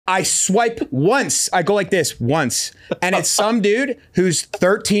I swipe once. I go like this once. And it's some dude who's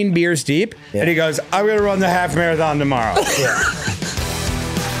 13 beers deep. And he goes, I'm going to run the half marathon tomorrow.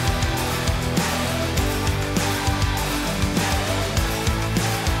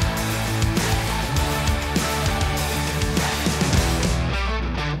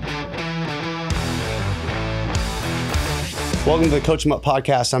 Welcome to the Coach 'em Up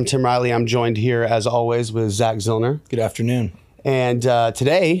podcast. I'm Tim Riley. I'm joined here, as always, with Zack Telander. Good afternoon. And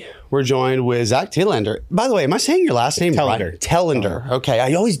today, we're joined with Zack Telander. By the way, am I saying your last name Telander. right? Telander. Okay,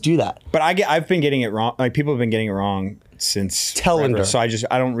 I always do that. But I've been getting it wrong. Like, people have been getting it wrong since Telander. forever. So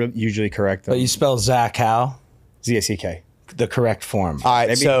I don't usually correct them. But you spell Zack how? Z-A-C-K. The correct form. All right,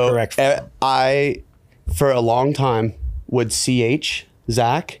 Maybe so correct form. I, for a long time, would CH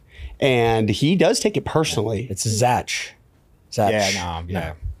Zack, and he does take it personally. It's Zach. Zach.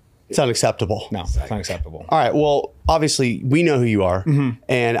 Yeah. It's unacceptable. No, it's unacceptable. All right. Well, obviously, we know who you are.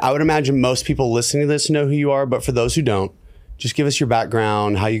 And I would imagine most people listening to this know who you are. But for those who don't, just give us your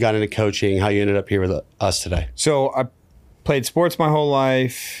background, how you got into coaching, how you ended up here with us today. So I played sports my whole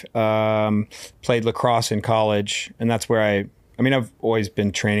life, played lacrosse in college. And that's where I've always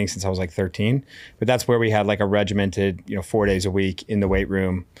been training since I was like 13. But that's where we had like a regimented, 4 days a week in the weight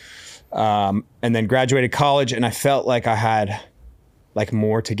room. And then graduated college, and I felt like I had like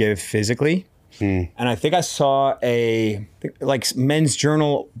more to give physically. And I think I saw a Men's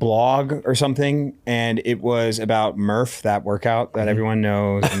Journal blog or something, and it was about Murph, that workout that everyone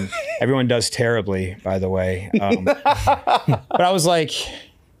knows, and everyone does terribly, by the way. But I was like,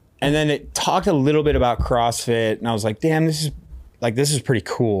 and then it talked a little bit about CrossFit, and I was like, damn, this is pretty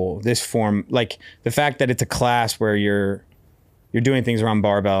cool. This form, like the fact that it's a class where you're doing things around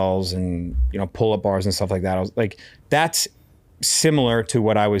barbells and, pull-up bars and stuff like that. I was like, that's similar to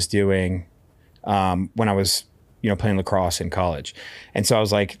what I was doing when I was, playing lacrosse in college. And so I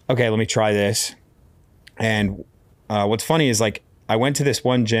was like, okay, let me try this. And what's funny is like, I went to this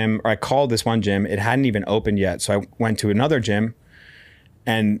one gym, or I called this one gym. It hadn't even opened yet. So I went to another gym,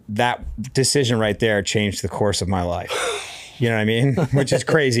 and that decision right there changed the course of my life. You know what I mean? Which is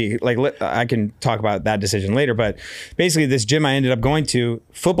crazy. Like, I can talk about that decision later, but basically this gym I ended up going to,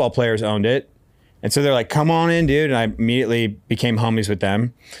 football players owned it. And so they're like, come on in, dude. And I immediately became homies with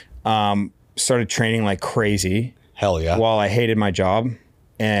them. Started training like crazy. Hell yeah. While I hated my job.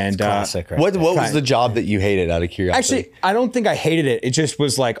 And classic, right? What was the job that you hated, out of curiosity? Actually, I don't think I hated it. It just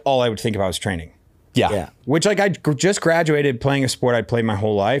was like all I would think about was training. Yeah. Which, like, I just graduated playing a sport I'd played my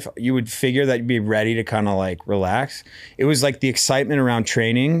whole life. You would figure that you'd be ready to kind of like relax. It was like the excitement around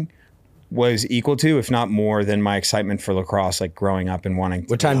training was equal to, if not more than, my excitement for lacrosse, like growing up and wanting to.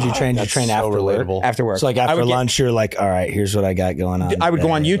 What time do you train? Do you train so after work? relatable. After work. So like after lunch, you're like, all right, here's what I got going on. I would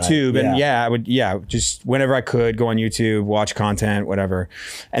go on YouTube right? and I would just whenever I could go on YouTube, watch content, whatever.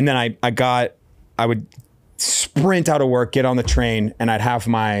 And then I would sprint out of work, get on the train, and I'd have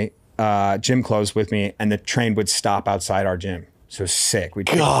my gym clothes with me, and the train would stop outside our gym. So sick.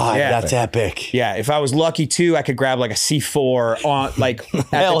 God, that's epic. Yeah, if I was lucky too, I could grab like a C4 on like at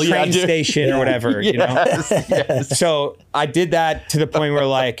the train station or whatever, Yes. So I did that to the point where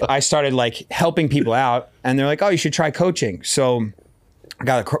like I started like helping people out, and they're like, oh, you should try coaching. So I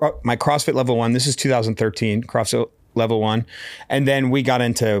got my CrossFit level 1. This is 2013, CrossFit level 1. And then we got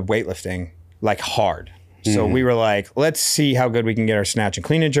into weightlifting like hard. So we were like, let's see how good we can get our snatch and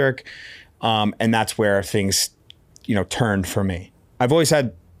clean and jerk. And that's where things turned for me. I've always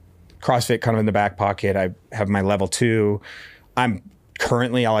had CrossFit kind of in the back pocket. I have my level 2. I'm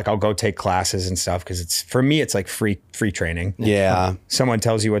currently, I'll go take classes and stuff, because for me, it's like free training. Yeah. Someone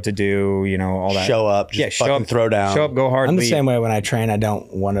tells you what to do, all that. Show up, show up, throw down. Show up, go hard. I'm the same way when I train. I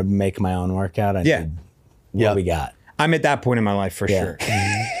don't want to make my own workout. I need what we got. I'm at that point in my life for sure.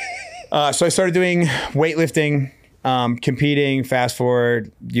 So I started doing weightlifting, competing, fast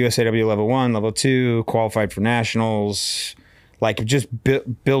forward, USAW level 1, level 2, qualified for nationals, like just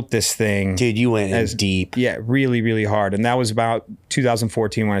built this thing. Dude, you went as deep. Yeah, really, really hard. And that was about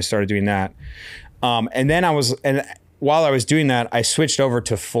 2014 when I started doing that. And then while I was doing that, I switched over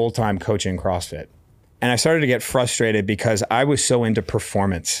to full-time coaching CrossFit. And I started to get frustrated because I was so into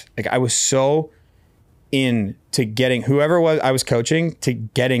performance. Like, I was so into getting whoever I was coaching to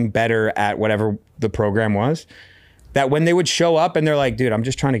getting better at whatever the program was, that when they would show up and they're like, dude, I'm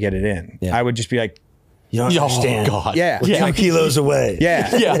just trying to get it in. Yeah. I would just be like, you don't understand. God. Yeah. We're 2 kilos away.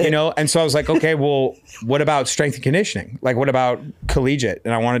 Yeah. And so I was like, okay, well, what about strength and conditioning? Like, what about collegiate?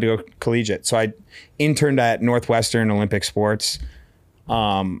 And I wanted to go collegiate. So I interned at Northwestern Olympic Sports.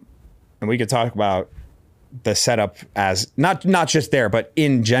 And we could talk about the setup as not just there, but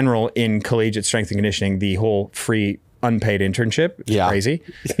in general in collegiate strength and conditioning, the whole free unpaid internship. It's crazy.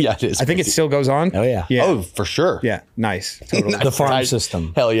 Yeah, it is. I think it still goes on. Oh yeah. Yeah. Oh, for sure. Yeah. Nice. Totally. The farm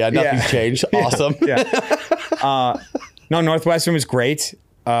system. Hell yeah, nothing's changed. Awesome. Yeah. No, Northwestern was great.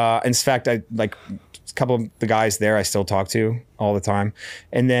 In fact, I like a couple of the guys there I still talk to all the time.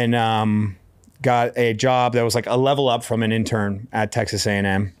 And then got a job that was like a level up from an intern at Texas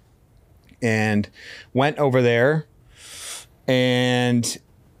A&M, and went over there and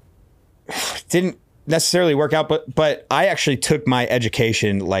didn't necessarily work out, but I actually took my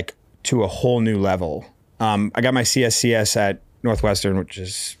education like to a whole new level. I got my CSCS at Northwestern, which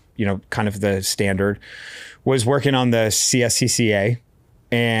is, you know, kind of the standard. Was working on the CSCCA,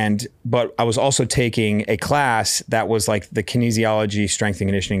 but I was also taking a class that was like the kinesiology strength and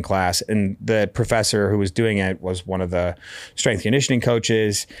conditioning class, and the professor who was doing it was one of the strength and conditioning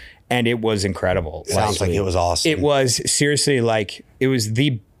coaches, and it was incredible. Sounds like it was awesome. It was seriously like, it was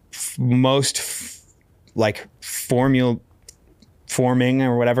the most like forming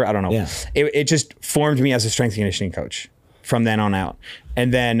or whatever. I don't know. Yeah. It just formed me as a strength and conditioning coach from then on out.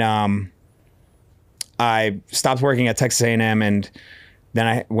 And then I stopped working at Texas A&M, and then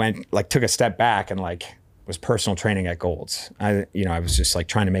I went like took a step back and like was personal training at Gold's. I was just like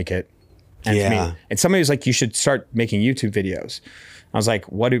trying to make it ends meet. And somebody was like, you should start making YouTube videos. I was like,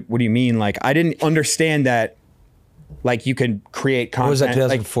 what do you mean? Like, I didn't understand that like you could create content. What was that,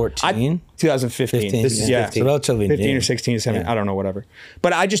 2014? Like, 2015. This is 15. So relatively 15 new. or 16 or 17. I don't know, whatever.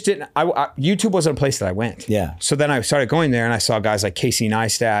 But I just didn't, YouTube wasn't a place that I went. Yeah. So then I started going there, and I saw guys like Casey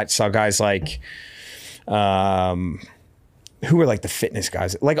Neistat, saw guys like, who were like the fitness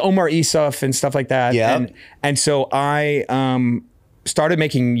guys, like Omar Isuf and stuff like that. Yeah. And so I started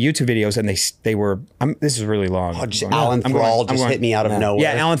making YouTube videos, and they were, this is really long. Alan Thrall just hit me out of nowhere.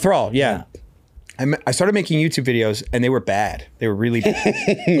 Yeah, Alan Thrall. Yeah. I started making YouTube videos, and they were bad. They were really bad.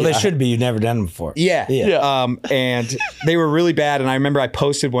 Well, they should be. You've never done them before. Yeah. And they were really bad. And I remember I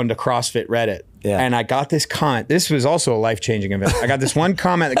posted one to CrossFit Reddit. Yeah. And I got this comment. This was also a life-changing event. I got this one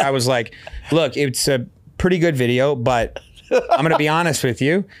comment. The guy was like, look, it's a pretty good video, but I'm going to be honest with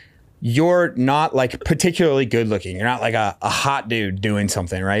you. You're not like particularly good looking. You're not like a hot dude doing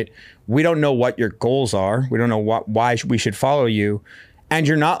something, right? We don't know what your goals are. We don't know why we should follow you. And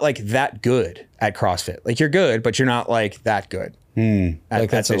you're not like that good at CrossFit. Like, you're good, but you're not like that good. Like,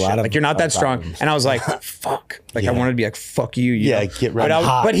 that's a lot of, like, you're not that strong. problems. And I was like, fuck. Like, I wanted to be like, fuck you. Yeah, know? get right.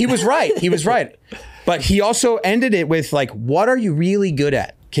 But he was right. He was right. But he also ended it with like, what are you really good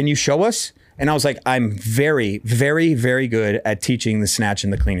at? Can you show us? And I was like, I'm very, very, very good at teaching the snatch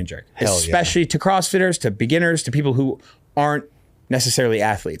and the clean and jerk, especially to CrossFitters, to beginners, to people who aren't necessarily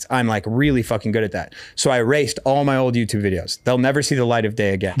athletes. I'm like really fucking good at that. So I erased all my old YouTube videos. They'll never see the light of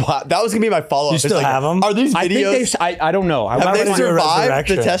day again. Wow, that was gonna be my follow-up. You still have them? Are these videos? I don't know. Have they survived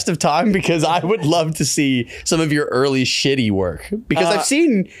the test of time? Because I would love to see some of your early shitty work. Because I've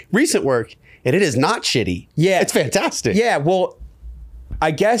seen recent work, and it is not shitty. Yeah. It's fantastic. Yeah, well,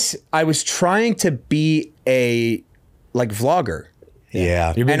 I guess I was trying to be a like vlogger.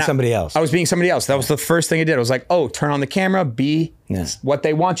 Yeah. You're being somebody else. I was being somebody else. That was the first thing I did. I was like, oh, turn on the camera, be what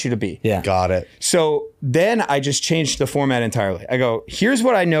they want you to be. Yeah. Got it. So then I just changed the format entirely. I go, here's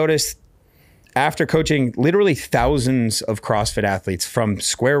what I noticed after coaching literally thousands of CrossFit athletes from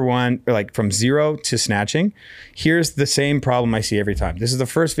square one, or like from zero to snatching. Here's the same problem I see every time. This is the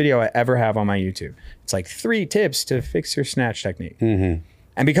first video I ever have on my YouTube. It's like 3 tips to fix your snatch technique.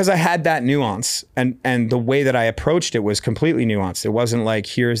 And because I had that nuance, and the way that I approached it was completely nuanced. It wasn't like,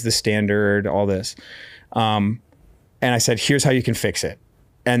 here's the standard, all this. And I said, here's how you can fix it.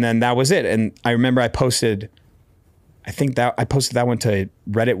 And then that was it. And I remember I posted that one to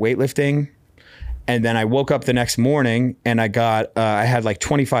Reddit weightlifting. And then I woke up the next morning, and I got, I had like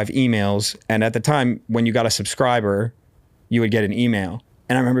 25 emails. And at the time, when you got a subscriber, you would get an email.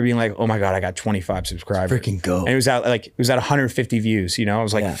 And I remember being like, oh my God, I got 25 subscribers. Freaking go. And it was at 150 views, you know? I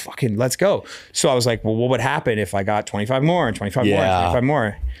was like, fucking, let's go. So I was like, well, what would happen if I got 25 more and 25 more and 25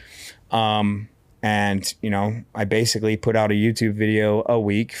 more? And, you know, I basically put out a YouTube video a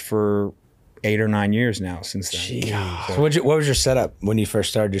week for 8 or 9 years now since then. So what was your setup when you first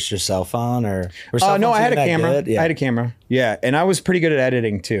started? Just your cell phone, or no, I had a camera. I had a camera. Yeah, and I was pretty good at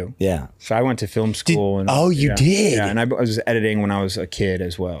editing too. Yeah. So I went to film school. You did? Yeah, and I was editing when I was a kid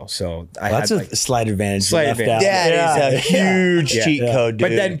as well. So that's a slight advantage. Slight advantage. That is a huge cheat code,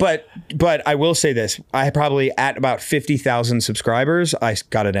 dude. But I will say this: I probably at about 50,000 subscribers, I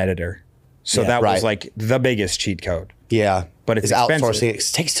got an editor. So that was like the biggest cheat code. Yeah. But it's outsourcing. It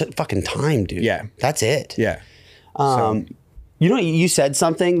takes fucking time, dude. Yeah. That's it. Yeah. You know, you said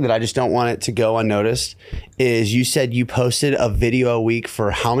something that I just don't want it to go unnoticed. Is you said you posted a video a week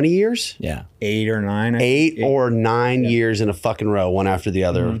for how many years? Yeah. 8 or 9. Eight or nine years in a fucking row, one after the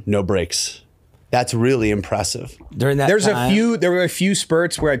other, no breaks. That's really impressive. During that There time, were a few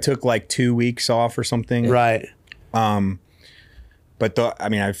spurts where I took like 2 weeks off or something. Right. But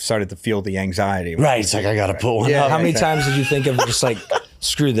I've started to feel the anxiety. Right. It's like, I got to put one up. how many times did you think of just like,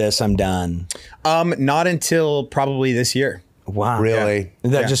 screw this, I'm done? Not until probably this year. Wow. Really?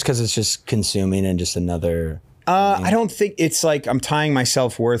 Is that just because it's just consuming and just another... I don't think it's like I'm tying my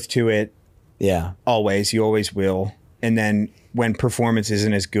self-worth to it. Yeah. Always. You always will. And then when performance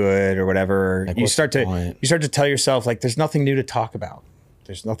isn't as good or whatever, Like, you what's start the to point? you start to tell yourself like there's nothing new to talk about.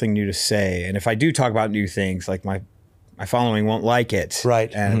 There's nothing new to say. And if I do talk about new things, like my following won't like it.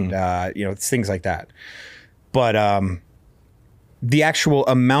 Right. And it's things like that. But the actual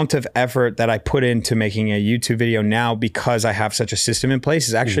amount of effort that I put into making a YouTube video now, because I have such a system in place,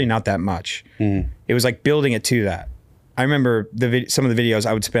 is actually not that much. It was like building it to that. I remember some of the videos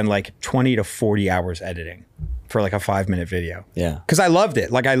I would spend like 20 to 40 hours editing for like a 5-minute video. Yeah. Because I loved it.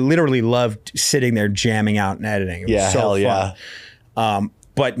 Like I literally loved sitting there jamming out and editing. It was so fun. Yeah.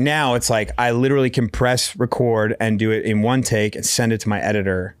 But now it's like I literally can press record and do it in one take and send it to my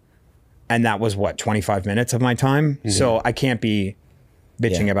editor. And that was what, 25 minutes of my time? So I can't be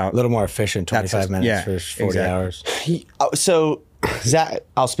bitching about a little more efficient, 25 minutes for 40 hours. So, Zach,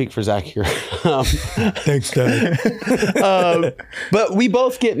 I'll speak for Zach here. Thanks, Dad. But we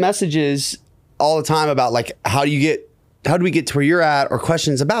both get messages all the time about like, how do we get to where you're at, or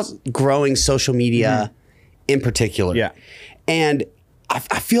questions about growing social media in particular. Yeah. And I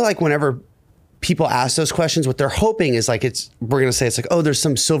feel like whenever people ask those questions, what they're hoping is like, we're going to say it's like, oh, there's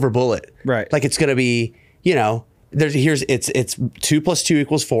some silver bullet. Right. Like it's going to be, it's 2 + 2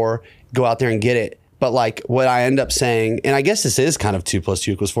 = 4. Go out there and get it. But like what I end up saying, and I guess this is kind of 2 +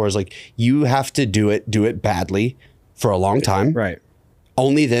 2 = 4, is like, you have to do it badly for a long time. Right.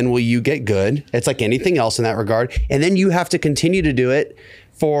 Only then will you get good. It's like anything else in that regard. And then you have to continue to do it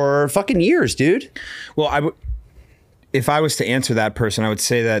for fucking years, dude. Well, if I was to answer that person, I would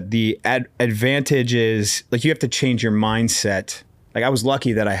say that the advantage is like you have to change your mindset. Like I was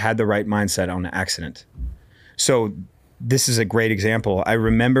lucky that I had the right mindset on accident. So this is a great example. I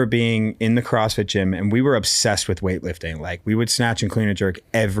remember being in the CrossFit gym and we were obsessed with weightlifting. Like we would snatch and clean and jerk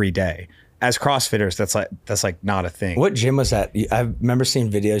every day. As CrossFitters, that's like not a thing. What gym was that? I remember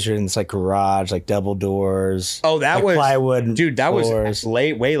seeing videos. You're in this like garage, like double doors. Oh, that like was plywood. Dude, that floors. was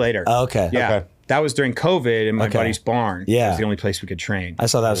way later. Oh, okay. Yeah. Okay. That was during COVID in my buddy's barn. Yeah. It was the only place we could train. I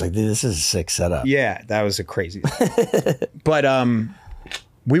saw that. I was like, dude, this is a sick setup. Yeah, that was a crazy But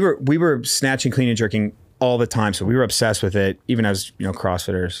we were snatching, clean and jerking all the time. So we were obsessed with it, even as,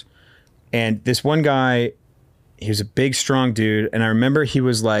 CrossFitters. And this one guy, he was a big, strong dude. And I remember he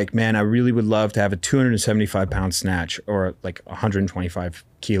was like, man, I really would love to have a 275-pound snatch or like 125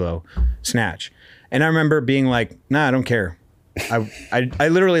 kilo snatch. And I remember being like, nah, I don't care. I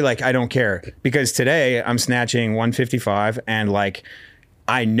literally like, I don't care, because today I'm snatching 155 and like,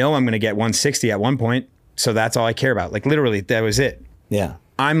 I know I'm going to get 160 at one point. So that's all I care about. Like literally that was it. Yeah.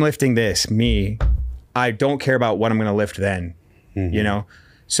 I'm lifting this, me. I don't care about what I'm going to lift then,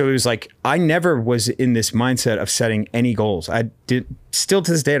 So it was like, I never was in this mindset of setting any goals. Still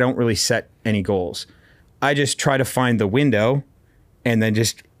to this day, I don't really set any goals. I just try to find the window and then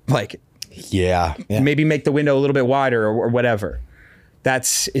just like, maybe make the window a little bit wider or whatever.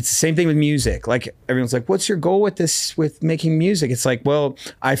 It's the same thing with music. Like everyone's like, what's your goal with making music? It's like, well,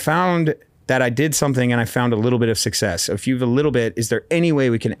 I found that I did something and I found a little bit of success. So if you have a little bit, is there any way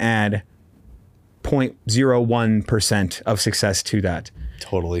we can add 0.01% of success to that?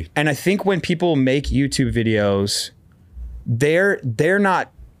 Totally. And I think when people make YouTube videos, they're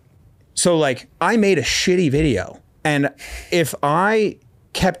not, so like I made a shitty video, and if I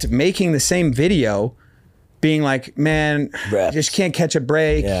kept making the same video being like, man, I just can't catch a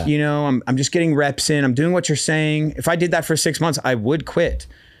break. Yeah. I'm just getting reps in. I'm doing what you're saying. If I did that for 6 months, I would quit.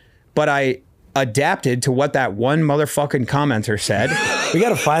 But I adapted to what that one motherfucking commenter said. We got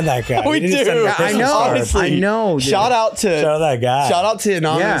to find that guy. We do. I know. Honestly, I know. Dude. Shout out to that guy. Shout out to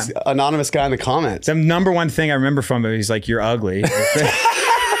anonymous guy in the comments. The number one thing I remember from him, he's like, you're ugly.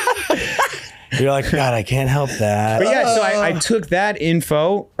 You're like, God, I can't help that. But yeah, so I took that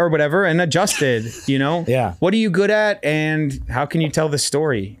info or whatever and adjusted, Yeah. What are you good at and how can you tell the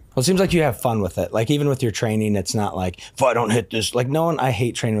story? Well, it seems like you have fun with it. Like even with your training, it's not like, if I don't hit this, like I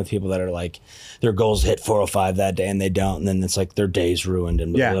hate training with people that are like, their goals hit 405 that day and they don't. And then it's like their day's ruined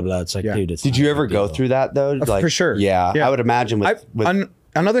and blah, blah, blah. It's like, dude, Did you ever go through that though? Like, for sure. Yeah. I would imagine with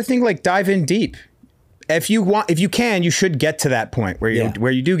another thing, like dive in deep. if you can, you should get to that point where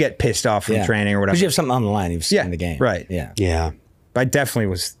you do get pissed off from training or whatever. Because you have something on the line. You've seen the game. Right. Yeah. Yeah. I definitely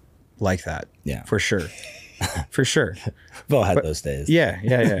was like that. Yeah. For sure. For sure. We've all had those days.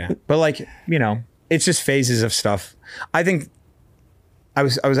 Yeah. But like, you know, it's just phases of stuff. I think I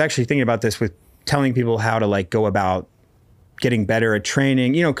was actually thinking about this with telling people how to like go about getting better at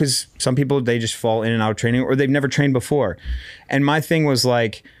training, you know, because some people, they just fall in and out of training or they've never trained before. And my thing was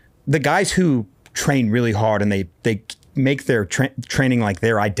like, the guys who train really hard and they make their training like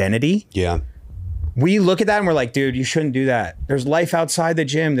their identity. Yeah. We look at that and we're like, dude, you shouldn't do that. There's life outside the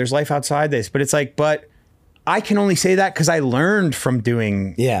gym. There's life outside this. But it's like, but I can only say that because I learned from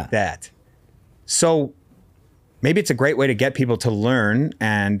doing that. So maybe it's a great way to get people to learn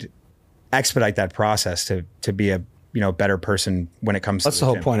and expedite that process to be a, you know, better person when it comes to That's the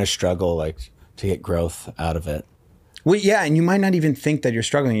whole point of struggle, like to get growth out of it. Well, yeah, and you might not even think that you're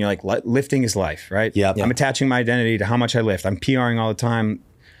struggling. You're like, lifting is life, right? Yep. I'm attaching my identity to how much I lift. I'm PRing all the time.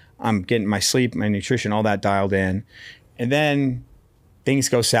 I'm getting my sleep, my nutrition, all that dialed in. And then things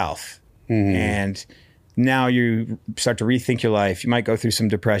go south. And now you start to rethink your life. You might go through some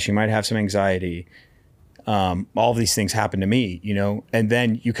depression. You might have some anxiety. All of these things happen to me, you know? And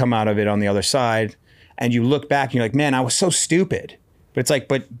then you come out of it on the other side and you look back and you're like, man, I was so stupid. But it's like,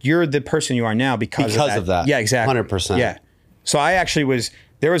 but you're the person you are now because of that. Yeah, exactly. 100%. Yeah. So I actually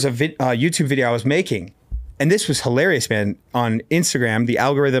there was a YouTube video I was making, and this was hilarious, man. On Instagram, the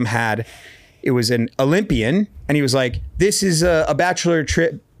algorithm it was an Olympian, and he was like, this is a bachelor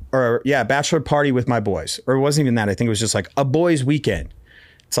trip, or bachelor party with my boys. Or it wasn't even that. I think it was just like a boys weekend.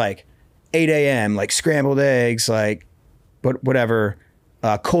 It's like 8 a.m., like scrambled eggs, like whatever,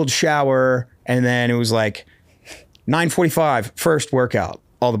 cold shower. And then it was like 9:45, first workout.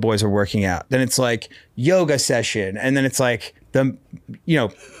 All the boys are working out. Then it's like yoga session. And then it's like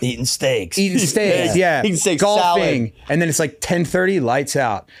eating steaks. Eating steaks, Eating steaks, golfing. salad. And then it's like 10:30, lights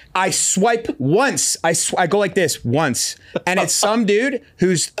out. I swipe once. I go like this once. And it's some dude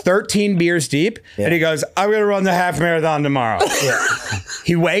who's 13 beers deep. And he goes, I'm going to run the half marathon tomorrow.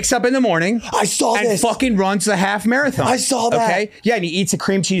 He wakes up in the morning. I saw and this. fucking runs the half marathon. I saw that. Okay. Yeah. And he eats a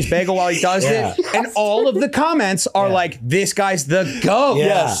cream cheese bagel while he does it. And all of the comments are like, this guy's the GOAT.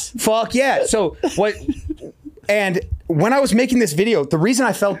 Yes. Fuck yeah. So what... And when I was making this video, the reason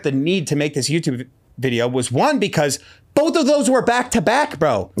I felt the need to make this YouTube video was one, because both of those were back to back,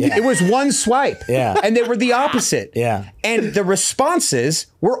 bro. Yeah. It was one swipe. Yeah. And they were the opposite. Yeah. And the responses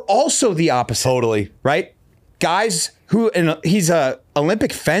were also the opposite. Totally. Right? Guys and he's a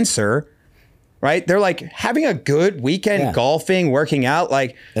Olympic fencer, right? They're like having a good weekend golfing, working out.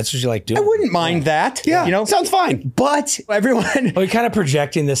 Like, that's what you like doing. I wouldn't mind that. Yeah. You know, sounds fine. But everyone. Well, you're kind of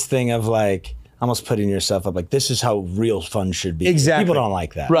projecting this thing of like, almost putting yourself up like, this is how real fun should be. Exactly. People don't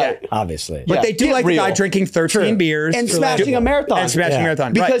like that. Right. Obviously. But they do like the guy drinking 13 beers. And smashing a marathon. And smashing a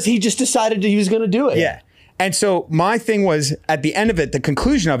marathon. Because he just decided he was going to do it. Yeah. And so my thing was, at the end of it, the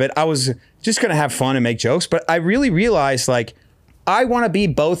conclusion of it, I was just going to have fun and make jokes. But I really realized, like, I want to be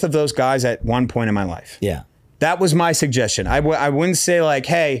both of those guys at one point in my life. Yeah. That was my suggestion. I wouldn't say like,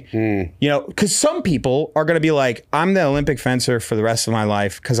 hey, you know, because some people are going to be like, I'm the Olympic fencer for the rest of my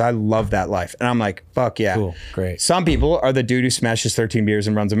life because I love that life. And I'm like, fuck yeah. Cool. Great. Some people are the dude who smashes 13 beers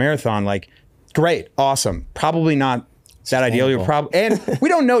and runs a marathon. Like, great. Awesome. Probably not that ideal. You're probably, and we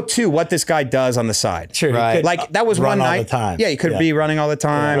don't know too what this guy does on the side. Sure. Right. Like that was run one all night. the time. Yeah. He could be running all the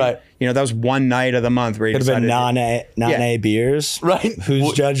time. Right. You know, that was one night of the month where he Could have been decided non-A beers. Right.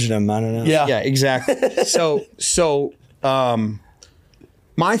 Who's judging them? I don't know. Yeah. Yeah, exactly. So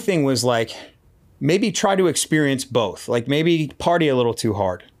my thing was like, maybe try to experience both. Like maybe party a little too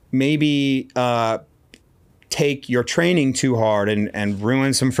hard. Maybe take your training too hard and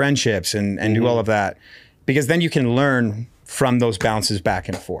ruin some friendships and do all of that. Because then you can learn from those bounces back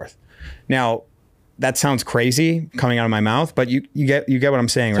and forth. Now, that sounds crazy coming out of my mouth, but you get what I'm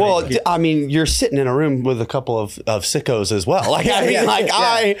saying, right? Well, I mean, you're sitting in a room with a couple of sickos as well. Like, I mean, like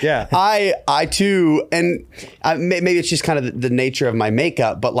I too, and maybe it's just kind of the nature of my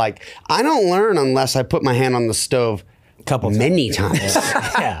makeup, but like, I don't learn unless I put my hand on the stove many times.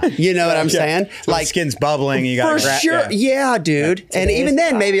 Yeah. You know what I'm saying? So like, the skin's bubbling. You got for sure. Yeah, dude. And even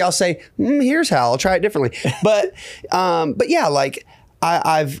then, maybe I'll say, here's how. I'll try it differently. But yeah, like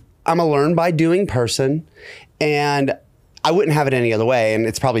I'm a learn by doing person, and I wouldn't have it any other way. And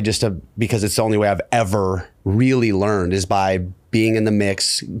it's probably just because it's the only way I've ever really learned is by being in the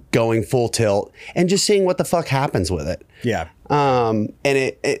mix, going full tilt, and just seeing what the fuck happens with it. Yeah. And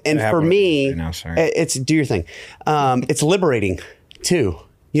for me, it's do your thing. It's liberating too.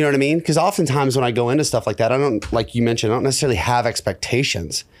 You know what I mean? Because oftentimes when I go into stuff like that, I don't, like you mentioned, I don't necessarily have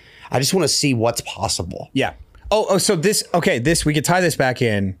expectations. I just want to see what's possible. Yeah. So this we could tie this back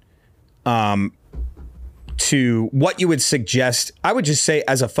in to what you would suggest. I would just say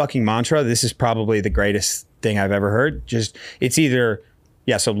as a fucking mantra, this is probably the greatest thing I've ever heard. Just it's either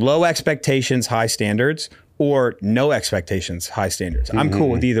so low expectations, high standards, or no expectations, high standards. I'm cool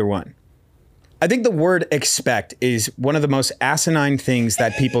with either one. I think the word expect is one of the most asinine things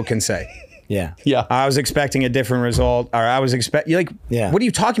that people can say. Yeah. I was expecting a different result, or I was expecting, what are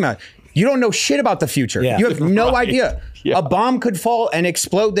you talking about? You don't know shit about the future. Yeah. You have no idea. Yeah. A bomb could fall and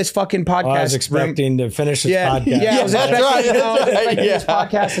explode this fucking podcast. I was expecting to finish this podcast. Yeah, I was expecting this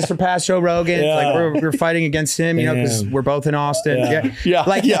podcast to surpass Joe Rogan. Yeah. Like we're fighting against him, because we're both in Austin.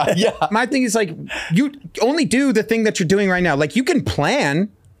 My thing is like, you only do the thing that you're doing right now. Like you can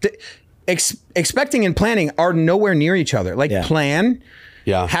plan. Expecting and planning are nowhere near each other. Like plan.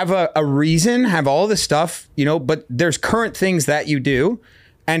 Yeah. Have a reason, have all this stuff, but there's current things that you do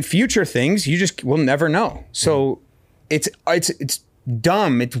and future things you just will never know. So it's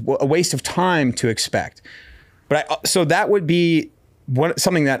dumb. It's a waste of time to expect. But so that would be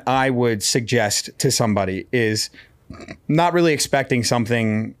something that I would suggest to somebody is not really expecting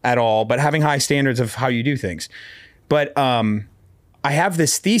something at all, but having high standards of how you do things. But I have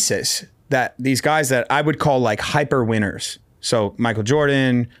this thesis that these guys that I would call like hyper winners. So Michael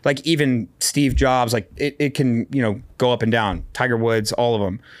Jordan, like even Steve Jobs, like it can, go up and down. Tiger Woods, all of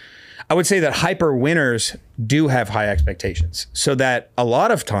them. I would say that hyper winners do have high expectations, so that a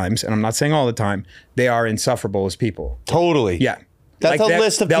lot of times, and I'm not saying all the time, they are insufferable as people. Totally. Yeah. That's a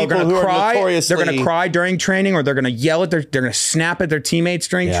list of people who are notoriously... They're going to cry during training, or they're going to yell at they're going to snap at their teammates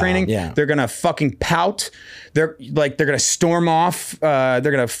during training. Yeah. They're going to fucking pout. They're going to storm off. They're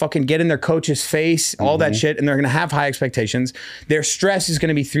going to fucking get in their coach's face, all that shit. And they're going to have high expectations. Their stress is going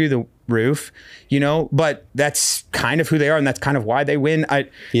to be through the roof, but that's kind of who they are. And that's kind of why they win. But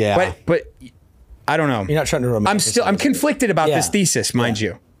I don't know. You're not trying to romanticize. I'm conflicted about this thesis, mind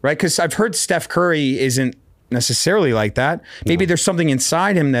you, right? Because I've heard Steph Curry isn't necessarily like that. Maybe there's something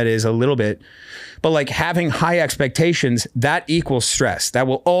inside him that is a little bit, but like having high expectations, that equals stress. That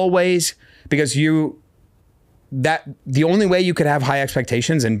will always, because the only way you could have high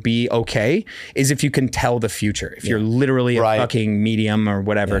expectations and be okay is if you can tell the future. If you're literally a fucking medium or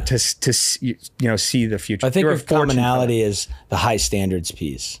whatever to see the future. I think your commonality is the high standards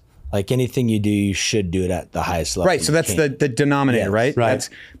piece. Like anything you do, you should do it at the highest level. Right. So that's the denominator, right? Right.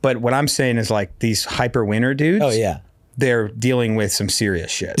 But what I'm saying is like these hyper winner dudes. Oh yeah. They're dealing with some serious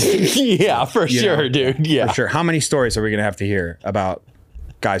shit. Yeah, for sure, dude. Yeah. For sure. How many stories are we going to have to hear about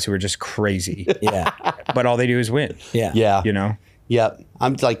guys who are just crazy? Yeah. But all they do is win. Yeah. Yeah. Yep.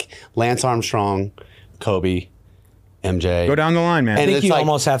 I'm like Lance Armstrong, Kobe, MJ. Go down the line, man. I think you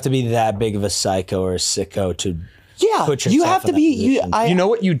almost have to be that big of a psycho or a sicko to put yourself you have to be. You know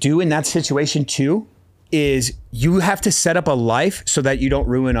what you do in that situation too is you have to set up a life so that you don't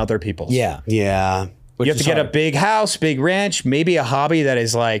ruin other people's. Yeah. Yeah. You have to get a big house, big ranch, maybe a hobby that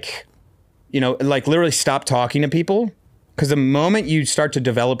is like, like literally stop talking to people. Because the moment you start to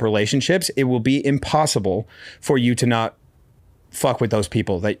develop relationships, it will be impossible for you to not fuck with those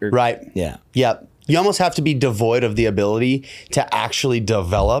people that you're. Right. Yeah. Yep. You almost have to be devoid of the ability to actually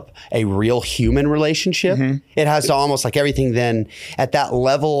develop a real human relationship. It has to almost like everything then at that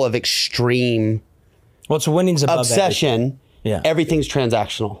level of extreme Well, it's winning's above obsession. Everything. Yeah. Everything's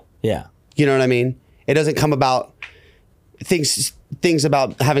transactional. Yeah. You know what I mean? It doesn't come about things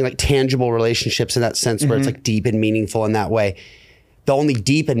about having like tangible relationships in that sense where it's like deep and meaningful in that way. The only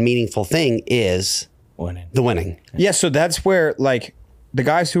deep and meaningful thing is the winning. Yeah. So that's where like the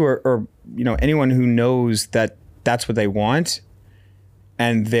guys who are anyone who knows that that's what they want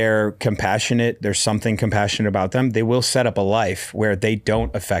and they're compassionate, there's something compassionate about them, they will set up a life where they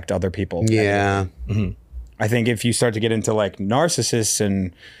don't affect other people. Yeah. I think if you start to get into like narcissists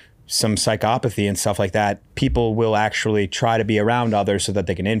and some psychopathy and stuff like that, people will actually try to be around others so that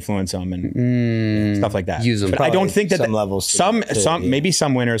they can influence them and stuff like that. Use them. But I don't think that some levels maybe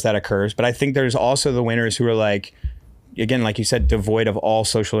some winners that occurs, but I think there's also the winners who are like, again, like you said, devoid of all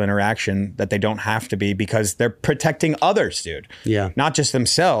social interaction, that they don't have to be because they're protecting others, dude. Yeah. Not just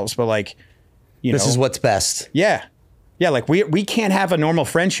themselves, but like, This is what's best. Yeah. Yeah, like we can't have a normal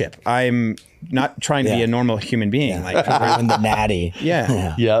friendship. I'm not trying to be a normal human being. Like and the natty.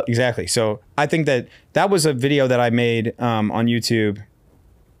 Yeah. Yep. Exactly. So I think that was a video that I made on YouTube.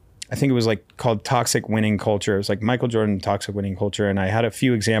 I think it was like called Toxic Winning Culture. It was like Michael Jordan, Toxic Winning Culture. And I had a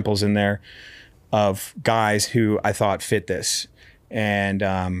few examples in there of guys who I thought fit this. And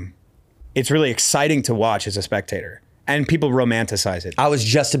it's really exciting to watch as a spectator. And people romanticize it. I was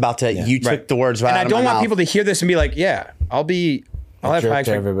just about to, you took the words right out of my mouth. And I don't want people to hear this and be like, yeah, I'll be I'll have jerk high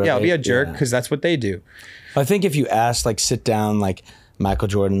to everybody. Yeah, I'll be a jerk Yeah. because that's what they do. I think if you asked, like, sit down, like Michael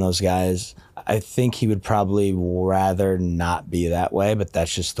Jordan, those guys, I think he would probably rather not be that way, but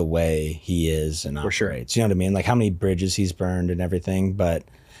that's just the way he is and operates. sure. You know what I mean? Like how many bridges he's burned and everything, but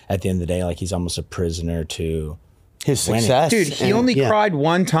at the end of the day, like he's almost a prisoner to His winning. success. Dude, he only cried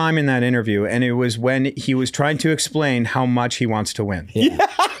one time in that interview, and it was when he was trying to explain how much he wants to win. Yeah.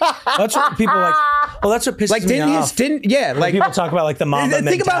 That's what people like. Well, that's what pisses Like, me off. like People talk about like the Mamba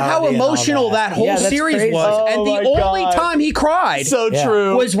think about how mentality and all emotional that whole Yeah, that's series crazy. was, Oh and the my only God. time he cried So Yeah.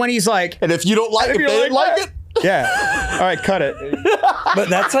 true. was when he's like, and if you don't like it, you they don't didn't like like it. yeah, all right, cut it. But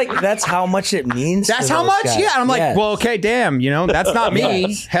that's how much it means. That's to how those much. guys. Yeah, and I'm like, Yes. well, okay, damn, that's not me.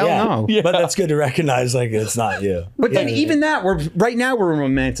 Yes. Hell Yeah. no. Yeah. But that's good to recognize, like it's not you. But then even that, right now we're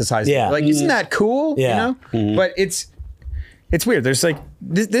romanticizing. Yeah. Like, isn't that cool? Yeah. But it's weird. There's like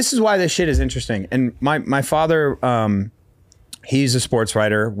this is why this shit is interesting. And my father, he's a sports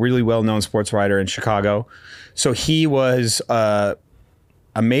writer, really well known sports writer in Chicago. So he was a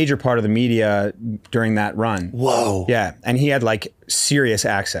major part of the media during that run. Whoa. Yeah, and he had like serious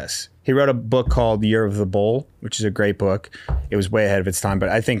access. He wrote a book called Year of the Bull, which is a great book. It was way ahead of its time, but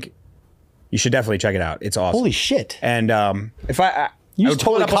I think you should definitely check it out. It's awesome. Holy shit. And if I You would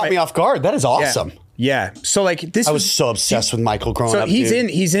pull it totally up on caught me off guard. That is awesome. Yeah. So like this I was so obsessed with Michael growing so up. he's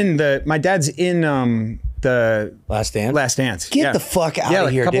dude. in my dad's in the Last Dance. Last Dance. Get the fuck out yeah, of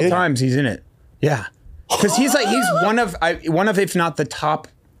like here, a couple dude. times he's in it. Yeah. Cuz he's one of if not the top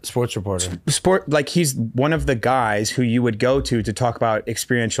Sports reporter. sport, like he's one of the guys who you would go to talk about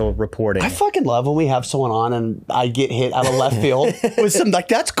experiential reporting. I fucking love when we have someone on and I get hit out of left field with some like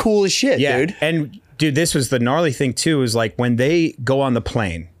that's cool as shit, Yeah. dude. And dude, this was the gnarly thing too, is like when they go on the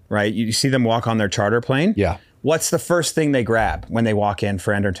plane, right? You see them walk on their charter plane. Yeah. What's the first thing they grab when they walk in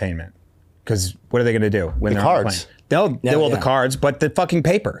for entertainment? Because what are they going to do when they're on the cards. plane? The cards, but the fucking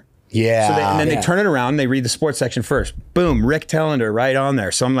paper. Yeah. So and then Yeah. they turn it around and they read the sports section first. Boom, Rick Telander right on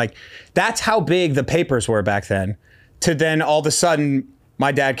there. So I'm like, that's how big the papers were back then. To then all of a sudden,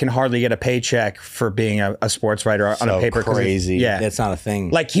 my dad can hardly get a paycheck for being a sports writer on a So paper. 'cause crazy. Yeah. That's not a thing.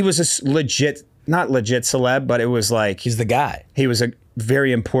 Like he was not legit celeb, but it was like, he's the guy. he was a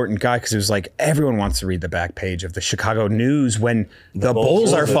very important guy because it was like everyone wants to read the back page of the Chicago News when the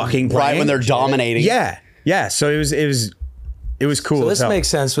Bulls are fucking playing. Right when they're dominating. Yeah. Yeah. So it was cool. So as this hell. makes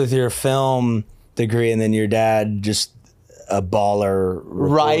sense with your film degree, and then your dad just a baller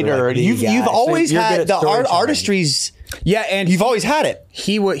reporter, Writer. like the You've guy. So always you're good had at the storytelling. artistry's. Yeah, and You've always had it.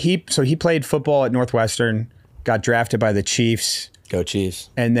 he played football at Northwestern, got drafted by the Chiefs, Go Chiefs.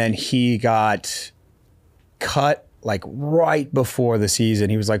 and then he got cut like right before the season.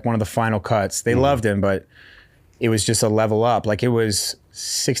 He was like one of the final cuts. They loved him, but it was just a level up. Like it was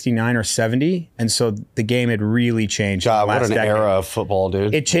 69 or 70, and so the game had really changed. in the God, what last an decade. era of football,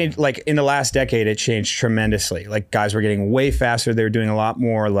 dude. It changed, like in the last decade, it changed tremendously. Like guys were getting way faster. They were doing a lot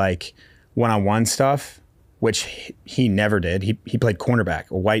more like one-on-one stuff, which he never did. He played cornerback,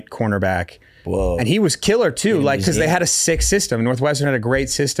 a white cornerback. Whoa. And he was killer too, like because they museum. had a sick system. Northwestern had a great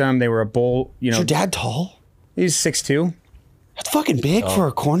system. They were a bowl, Is your dad tall? he's 6'2". That's fucking big for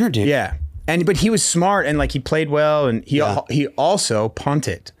a corner, dude. Yeah. But he was smart and like he played well, and he also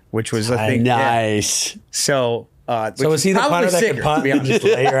punted, which was the thing. Yeah. Nice. So So was he the punter that could punt and just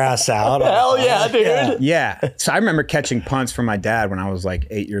lay your ass out? Hell yeah, dude. Yeah. So I remember catching punts from my dad when I was like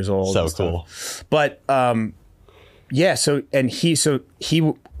 8 years old. So and stuff. cool. But yeah, so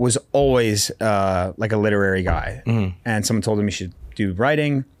he was always like a literary guy. Mm-hmm. And someone told him he should do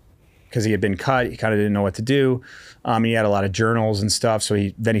writing because he had been cut. He kind of didn't know what to do. He had a lot of journals and stuff. So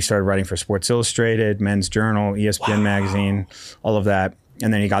he started writing for Sports Illustrated, Men's Journal, ESPN magazine, all of that.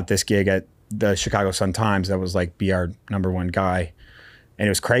 And then he got this gig at the Chicago Sun-Times that was like be our #1 guy. And it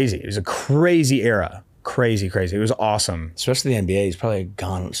was crazy. It was a crazy era. Crazy. It was awesome. Especially the NBA, he's probably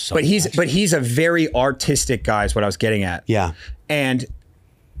gone so But much. he's a very artistic guy is what I was getting at. Yeah. And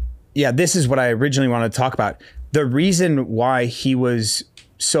yeah, this is what I originally wanted to talk about. The reason why he was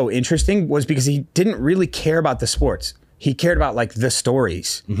so interesting was because he didn't really care about the sports. He cared about like the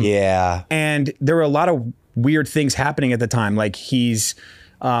stories. Yeah. And there were a lot of weird things happening at the time. Like he's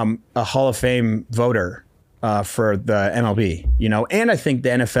a Hall of Fame voter for the MLB, and I think the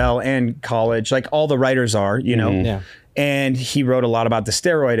NFL and college, like all the writers are, Yeah. And he wrote a lot about the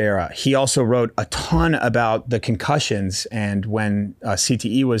steroid era. He also wrote a ton about the concussions and when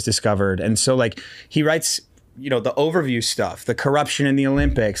CTE was discovered. And so like he writes, the overview stuff, the corruption in the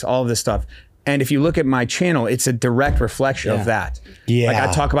Olympics, all of this stuff. And if you look at my channel, it's a direct reflection of that. Yeah. Like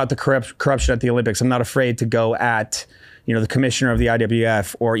I talk about the corruption at the Olympics. I'm not afraid to go at, you know, the commissioner of the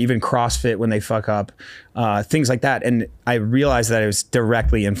IWF, or even CrossFit when they fuck up, things like that. And I realized that it was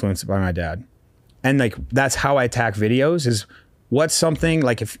directly influenced by my dad. And like, that's how I attack videos, is what's something,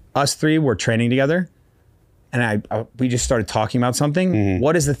 like if us three were training together and we just started talking about something,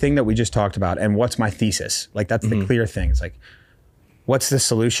 what is the thing that we just talked about? And what's my thesis? Like, that's the clear thing. It's like, what's the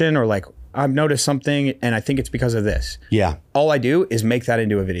solution? Or like, I've noticed something and I think it's because of this. Yeah. All I do is make that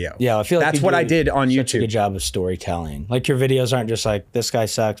into a video. Yeah, I feel like that's what I did on YouTube. Such a good job of storytelling. Like, your videos aren't just like, this guy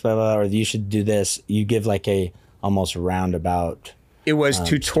sucks, blah, blah, or you should do this. You give like a almost roundabout. It was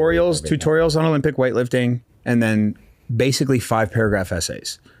tutorials on Olympic weightlifting, and then basically 5-paragraph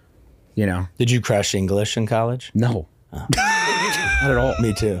essays. You know. Did you crush English in college? No. Not at all.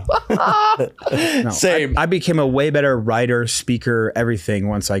 Me too. No. Same. I became a way better writer, speaker, everything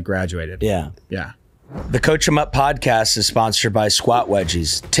once I graduated. Yeah. Yeah. The Coach 'em Up podcast is sponsored by Squat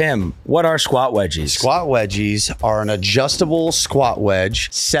Wedgies. Tim, what are Squat Wedgies? Squat wedgies are an adjustable squat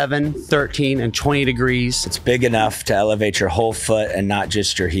wedge, 7, 13, and 20 degrees. It's big enough to elevate your whole foot and not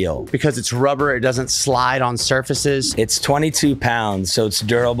just your heel. Because it's rubber, it doesn't slide on surfaces. It's 22 pounds, so it's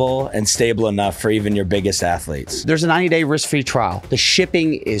durable and stable enough for even your biggest athletes. There's a 90-day risk-free trial. The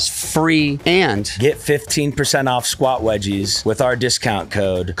shipping is free, and get 15% off Squat Wedgies with our discount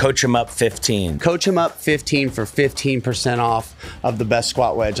code CoachEmUp15. Coach 'em Up 15 for 15% off of the best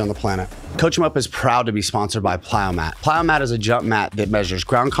squat wedge on the planet. Coach 'em Up is proud to be sponsored by Plyomat. Plyomat is a jump mat that measures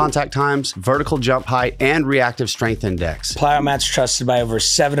ground contact times, vertical jump height, and reactive strength index. Plyomat's trusted by over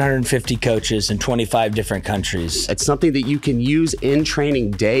 750 coaches in 25 different countries. It's something that you can use in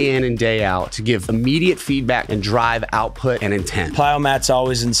training day in and day out to give immediate feedback and drive output and intent. Plyomat's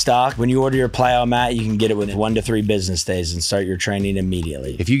always in stock. When you order your Plyomat, you can get it within 1 to 3 business days and start your training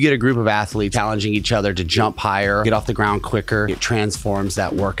immediately. If you get a group of athletes challenging each other to jump higher, get off the ground quicker, it transforms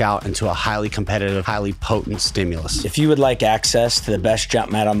that workout into a highly competitive, highly potent stimulus. If you would like access to the best jump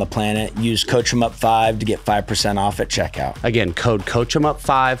mat on the planet, use CoachEmUp5 to get 5% off at checkout. Again, code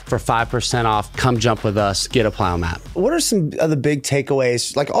CoachEmUp5 for 5% off. Come jump with us, get a Plyomat. What are some of the big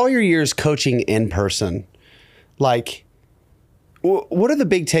takeaways, like all your years coaching in person? Like, what are the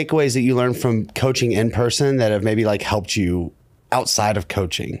big takeaways that you learned from coaching in person that have maybe like helped you outside of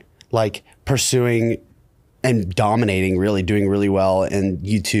coaching? Like pursuing and dominating, really doing really well in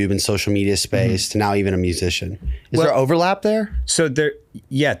YouTube and social media space to now even a musician. Is there overlap there? So there,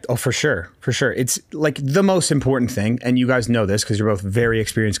 yeah, oh, for sure. For sure. It's like the most important thing, and you guys know this because you're both very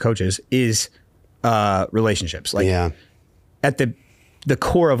experienced coaches, is relationships. Like at the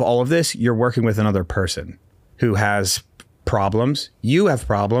core of all of this, you're working with another person who has problems. You have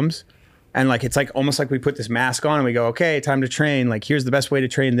problems. And like, it's like almost like we put this mask on and we go, okay, time to train. Like, here's the best way to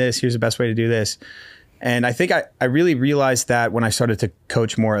train this. Here's the best way to do this. And I think I really realized that when I started to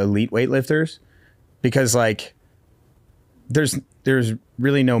coach more elite weightlifters, because like there's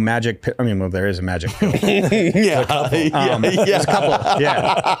really no magic. I mean, well, there is a magic pill. There's a couple.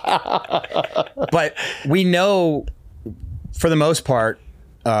 Yeah. But we know for the most part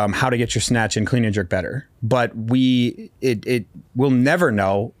how to get your snatch and clean and jerk better. But it will never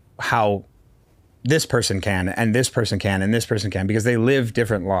know how this person can, and this person can, and this person can, because they live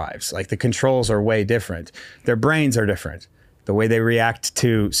different lives. Like, the controls are way different. Their brains are different. The way they react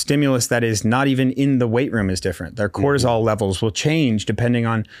to stimulus that is not even in the weight room is different. Their cortisol levels will change depending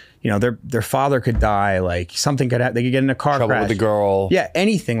on, you know, their father could die, like something could happen. They could get in a car Trouble crash. with the girl. Yeah,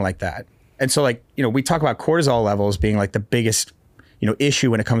 anything like that. And so, like, you know, we talk about cortisol levels being like the biggest, you know, issue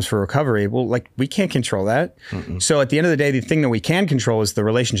when it comes for recovery. Well, like, we can't control that. So at the end of the day, the thing that we can control is the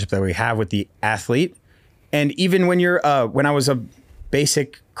relationship that we have with the athlete. And even when you're, when I was a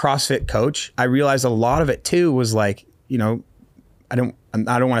basic CrossFit coach, I realized a lot of it too was like, you know, I don't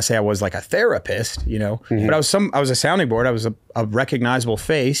want to say I was like a therapist, you know, but I was a sounding board. I was a recognizable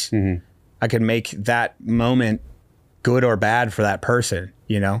face. I could make that moment good or bad for that person,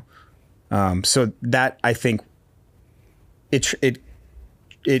 you know? So that, I think it's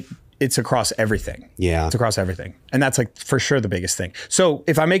across everything. Yeah. It's across everything. And that's like for sure the biggest thing. So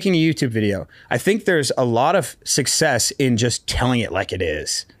if I'm making a YouTube video, I think there's a lot of success in just telling it like it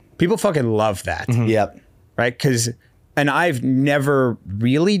is. People fucking love that. Yep. Right? And I've never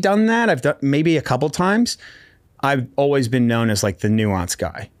really done that. I've done maybe a couple times. I've always been known as like the nuance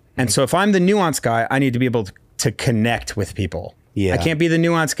guy. And so if I'm the nuance guy, I need to be able to connect with people. Yeah. I can't be the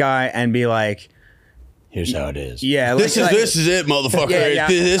nuance guy and be like, here's how it is. Yeah. This is it, motherfucker.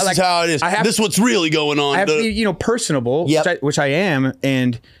 This is how it is. This is what's really going on. I have to be, you know, personable, which I am.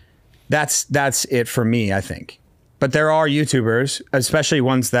 And that's it for me, I think. But there are YouTubers, especially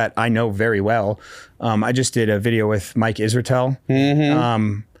ones that I know very well. I just did a video with Mike Israetel.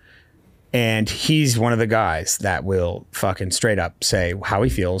 And he's one of the guys that will fucking straight up say how he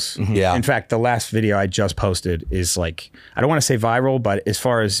feels. Yeah. In fact, the last video I just posted is like, I don't want to say viral, but as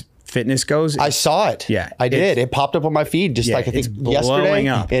far as fitness goes, I saw it. Yeah, I did. It popped up on my feed just like I think it's blowing yesterday.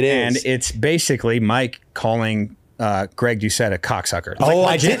 up. It is. And it's basically Mike calling Greg Doucette a cocksucker. Oh,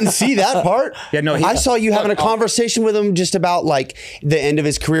 I didn't see that part. Yeah, no, I saw you having a conversation with him just about like the end of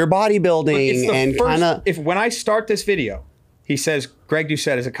his career bodybuilding and kind of. If when I start this video, he says Greg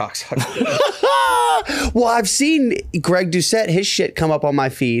Doucette is a cocksucker. Well, I've seen Greg Doucette, his shit come up on my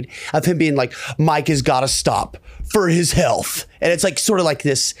feed of him being like, Mike has got to stop for his health. And it's like sort of like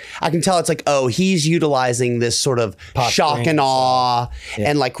this, I can tell it's like, oh, he's utilizing this sort of shock and awe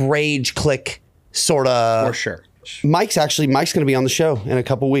and like rage click sort of. For sure. Mike's going to be on the show in a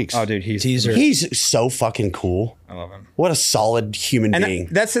couple weeks. Oh, dude, he's so fucking cool. I love him. What a solid human being.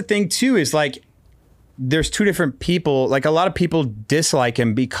 That's the thing too, is like, there's two different people. Like a lot of people dislike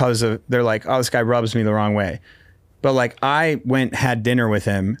him because of, they're like, oh, this guy rubs me the wrong way. But like I had dinner with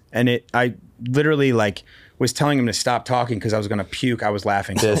him and I literally like was telling him to stop talking because I was going to puke. I was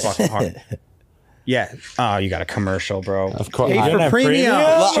laughing so fucking hard. Yeah. Oh, you got a commercial, bro. Of course. Pay for premium.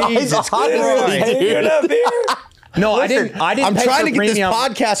 Jesus Christ. No, I didn't. I'm pay trying for to get premium. this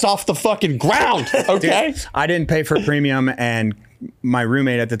podcast off the fucking ground. Okay. Dude, I didn't pay for premium, and my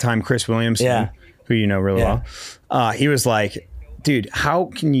roommate at the time, Chris Williamson, who you know really well, he was like, dude, how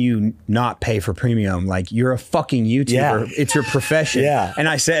can you not pay for premium? Like, you're a fucking YouTuber. Yeah. It's your profession. And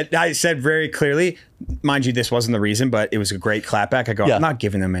I said very clearly, mind you, this wasn't the reason, but it was a great clapback. I go, I'm not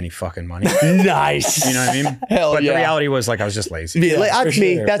giving them any fucking money. Nice. You know what I mean? Hell but yeah. the reality was like, I was just lazy. That's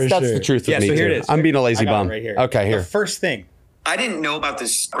me. That's the truth of me. So here too. it is. I'm being a lazy bum. Right here. Okay, here. The first thing. I didn't know about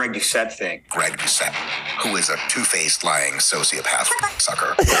this Greg Doucette thing. Greg Doucette, who is a two-faced lying sociopath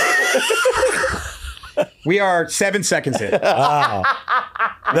sucker. We are 7 seconds in. That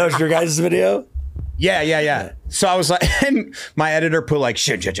was your guys' video? Yeah. So I was like, and my editor put like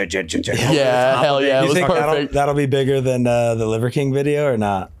shit. Yeah, hell yeah. It was perfect. That'll be bigger than the Liver King video or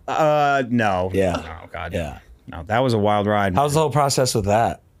not? No. Yeah. Oh God. Yeah. No, that was a wild ride. How's the whole process with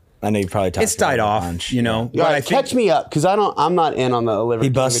that? I know you probably talked It's died about it a off, bunch. you know. All But right, I think, catch me up because I'm not in on the liver. He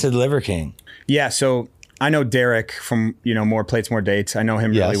busted Liver King. yeah. So I know Derek from More Plates, More Dates. I know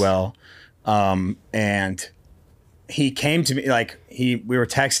him really well, and he came to me like we were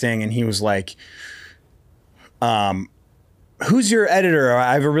texting, and he was like, "Who's your editor?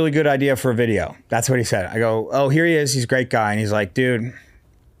 I have a really good idea for a video." That's what he said. I go, "Oh, here he is. He's a great guy." And he's like, "Dude,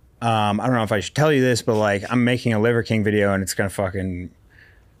 I don't know if I should tell you this, but like I'm making a Liver King video, and it's gonna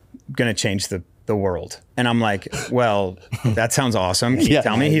change the world." And I'm like, well, that sounds awesome. Can you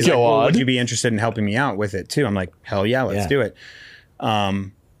tell me? He's like, well, would you be interested in helping me out with it too? I'm like, hell yeah, let's do it.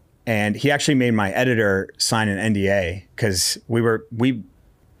 And he actually made my editor sign an NDA because we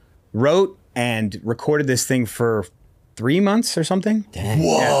wrote and recorded this thing for 3 months or something.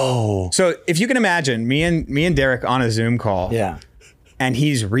 Whoa. Yeah. So if you can imagine me and Derek on a Zoom call. Yeah. And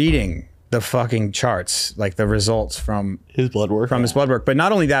he's reading the fucking charts, like the results from his blood work. But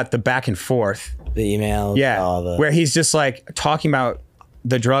not only that, the back and forth. The emails. Yeah. Where he's just like talking about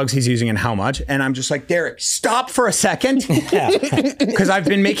the drugs he's using and how much. And I'm just like, Derek, stop for a second. Because I've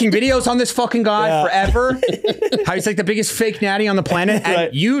been making videos on this fucking guy forever. How he's like the biggest fake natty on the planet.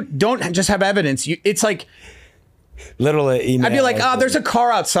 And you don't just have evidence. It's like, literally email. I'd be like, oh, there's a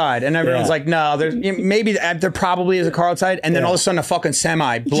car outside. And everyone's like, no, maybe there probably is a car outside. And then all of a sudden a fucking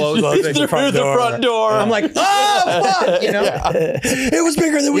semi blows through the front door. I'm like, oh, fuck, you know? It was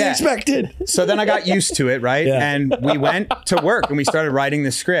bigger than we expected. So then I got used to it, right? And we went to work and we started writing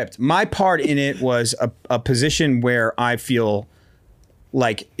the script. My part in it was a position where I feel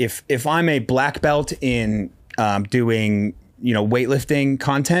like if I'm a black belt in doing weightlifting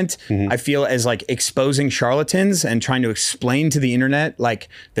content, I feel as like exposing charlatans and trying to explain to the internet like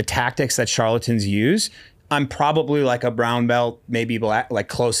the tactics that charlatans use. I'm probably like a brown belt, maybe black, like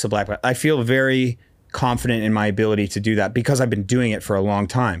close to black belt. I feel very confident in my ability to do that because I've been doing it for a long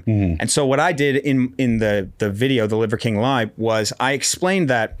time. And so what I did in the video, the Liver King Live, was I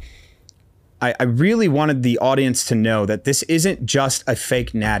explained that I really wanted the audience to know that this isn't just a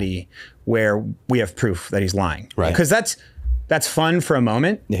fake natty where we have proof that he's lying. Right. Because that's fun for a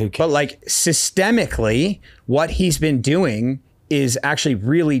moment, but like systemically, what he's been doing is actually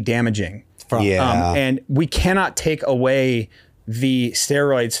really damaging. And we cannot take away the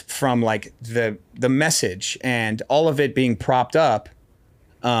steroids from like the message and all of it being propped up,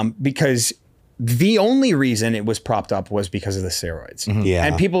 because the only reason it was propped up was because of the steroids.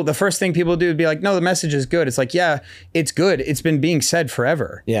 And the first thing people do would be like, no, the message is good. It's like, yeah, it's good. It's been being said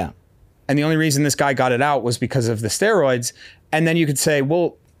forever. Yeah. And the only reason this guy got it out was because of the steroids. And then you could say,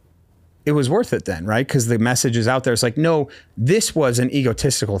 well, it was worth it then, right? Because the message is out there. It's like, no, this was an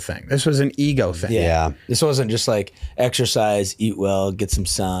egotistical thing. This was an ego thing. Yeah. This wasn't just like exercise, eat well, get some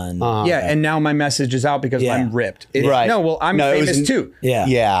sun. Yeah, and now my message is out because I'm ripped. Right. No, well, I'm famous too. Yeah.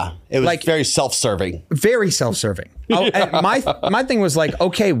 Yeah. It was Like- very self-serving. Very self-serving. And my thing was like,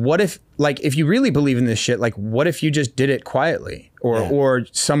 okay, what if, like, if you really believe in this shit, like, what if you just did it quietly or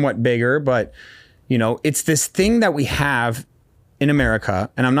somewhat bigger? But, you know, it's this thing that we have in America,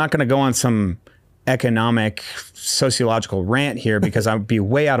 and I'm not going to go on some economic, sociological rant here because I would be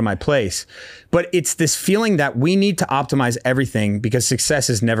way out of my place. But it's this feeling that we need to optimize everything because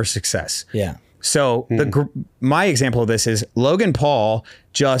success is never success. Yeah. So my example of this is Logan Paul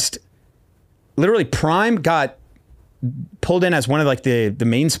just literally Prime got pulled in as one of like the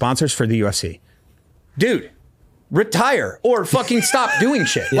main sponsors for the UFC. Dude, retire or fucking stop doing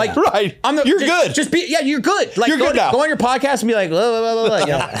shit. Like, Right. You're good. Just be, you're good. Like, You're good now. go on your podcast and be like, blah, blah, blah, blah, blah.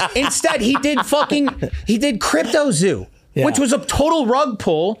 Yeah. Instead, he did Crypto Zoo, which was a total rug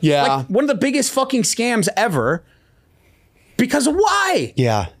pull. Yeah. Like one of the biggest fucking scams ever. Because why?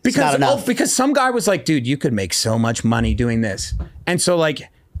 Yeah. It's not enough. Because some guy was like, dude, you could make so much money doing this. And so like,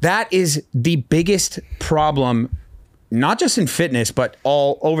 that is the biggest problem, not just in fitness, but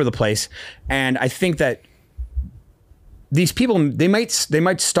all over the place. And I think that these people, they might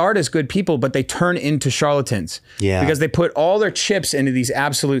start as good people, but they turn into charlatans. Yeah. Because they put all their chips into these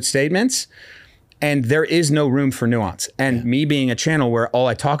absolute statements, and there is no room for nuance. And me being a channel where all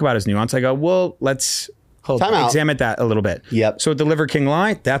I talk about is nuance, I go, well, let's Time out. examine that a little bit. Yep. So with the Liver King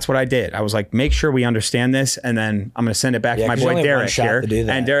lie, that's what I did. I was like, make sure we understand this, and then I'm going to send it back to my 'cause you boy only have one Derek shot here. to do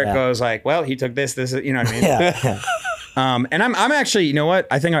that, And Derek yeah. goes like, well, he took this, you know what I mean? Yeah. And I'm actually, you know what?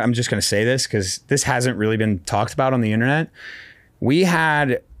 I think I'm just going to say this because this hasn't really been talked about on the internet. We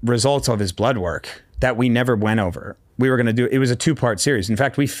had results of his blood work that we never went over. We were going to do, it was a 2-part series. In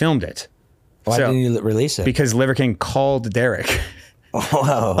fact, we filmed it. Why didn't you release it? Because Liver King called Derek.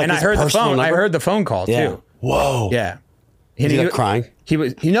 Whoa. And I heard the phone. number? I heard the phone call Yeah. too. Whoa. Yeah. Is he crying? He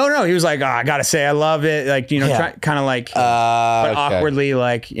was, no, he was like, oh, I got to say, I love it. Like, you know, Yeah. kind of like, but okay. awkwardly,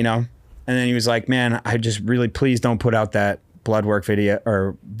 like, you know, and then he was like, man, I just really, please don't put out that blood work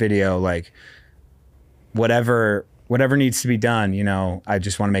video, like whatever needs to be done, you know, I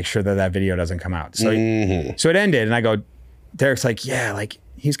just want to make sure that video doesn't come out. So, so it ended, and I go, Derek's like, yeah, like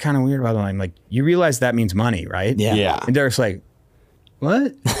he's kind of weird about it. I'm like, you realize that means money, right? Yeah. Yeah. And Derek's like,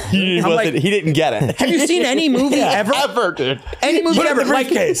 what? He didn't get it. Have you seen any movie ever? Ever, dude. Any movie Put it in ever? the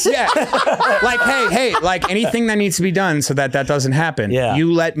briefcase. Yeah. Like, hey, like anything that needs to be done so that doesn't happen. Yeah.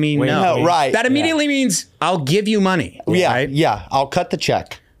 You let me know. No, right. That immediately means I'll give you money. Yeah. Right? Yeah. I'll cut the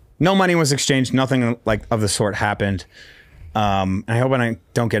check. No money was exchanged. Nothing like of the sort happened. And I hope I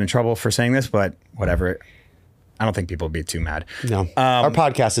don't get in trouble for saying this, but whatever. I don't think people would be too mad. No. Our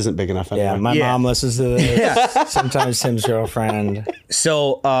podcast isn't big enough anyway. Yeah, my Yeah. mom listens to this. Sometimes Tim's girlfriend.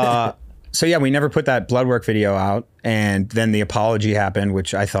 So yeah, we never put that blood work video out, and then the apology happened,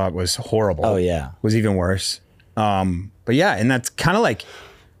 which I thought was horrible. Oh, yeah. Was even worse. But yeah, and that's kind of like,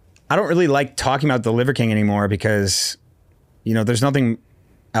 I don't really like talking about the Liver King anymore because, you know, there's nothing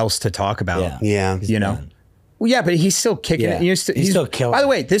else to talk about. Yeah. Yeah. You know? Well, yeah, but he's still kicking Yeah. it. He's still killing By the it.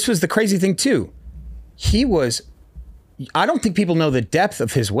 way, this was the crazy thing too. I don't think people know the depth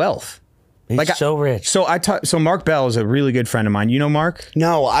of his wealth. He's so rich. So Mark Bell is a really good friend of mine. You know Mark?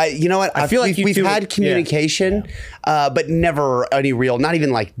 No, you know what? I feel like we've you two- had communication, but never any real, not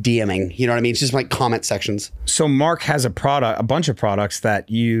even like DMing. You know what I mean? It's just like comment sections. So Mark has a bunch of products that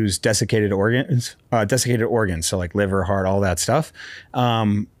use desiccated organs. So like liver, heart, all that stuff.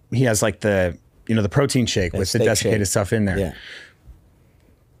 He has like the protein shake with the steak desiccated shake. stuff in there. Yeah.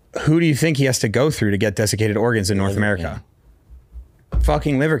 Who do you think he has to go through to get desiccated organs in North America?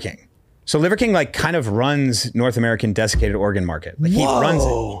 Fucking Liver King. So Liver King like kind of runs North American desiccated organ market. Like he runs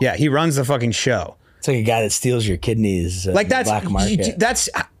it. Yeah, he runs the fucking show. It's like a guy that steals your kidneys. Like in the that's black market.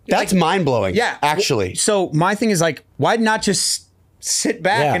 That's mind blowing. Yeah, actually. So my thing is like, why not just sit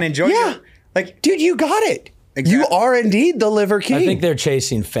back Yeah. and enjoy Yeah. it? Like, Dude, you got it. Exactly. You are indeed the Liver King. I think they're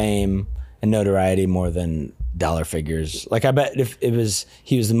chasing fame and notoriety more than dollar figures. Like I bet if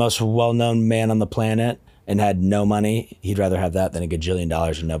he was the most well-known man on the planet and had no money, he'd rather have that than $1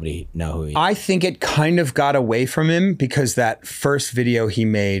 gajillion and nobody know who he is. I think it kind of got away from him because that first video he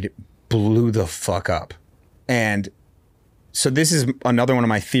made blew the fuck up. And so this is another one of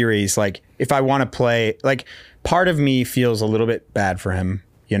my theories. Like, if I want to play, like, part of me feels a little bit bad for him,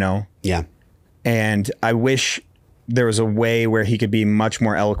 you know? Yeah. And I wish there was a way where he could be much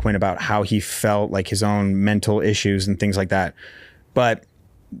more eloquent about how he felt, like his own mental issues and things like that. But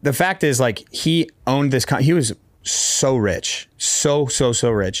the fact is, like, he owned this, he was so rich, so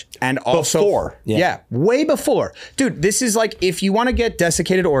rich, and also Before. yeah, way before, dude. This is like if you want to get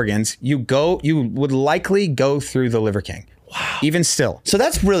desiccated organs, you would likely go through the Liver King. Wow. Even still. So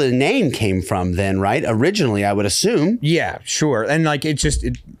that's where the name came from then, right? Originally, I would assume. Yeah, sure. And like it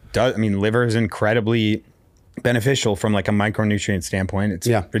does. I mean, liver is incredibly beneficial from like a micronutrient standpoint. It's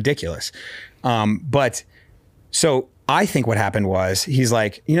ridiculous. But so I think what happened was he's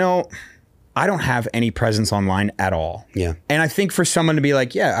like, I don't have any presence online at all. Yeah. And I think for someone to be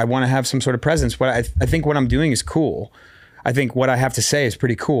like, yeah, I want to have some sort of presence. I think what I'm doing is cool. I think what I have to say is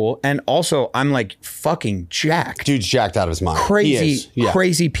pretty cool. And also I'm like fucking jacked. Dude's jacked out of his mind.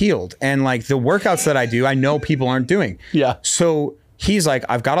 Crazy peeled. And like the workouts that I do, I know people aren't doing. Yeah. So he's like,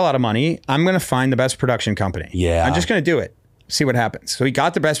 I've got a lot of money. I'm going to find the best production company. Yeah. I'm just going to do it. See what happens. So he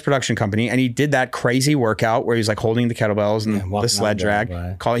got the best production company and he did that crazy workout where he's like holding the kettlebells and the sled drag.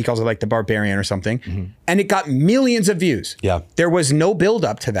 He calls it like the Barbarian or something. Mm-hmm. And it got millions of views. Yeah. There was no build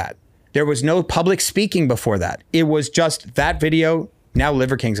up to that. There was no public speaking before that. It was just that video. Now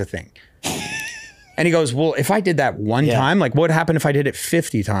Liver King's a thing. And he goes, well, if I did that one time, like what would happen if I did it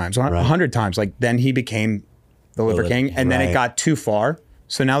 50 times, 100 times? Like then he became the Liver King and then it got too far.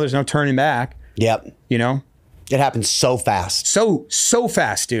 So now there's no turning back. Yep. It happened so fast. So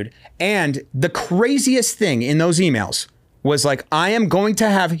fast, dude. And the craziest thing in those emails was like,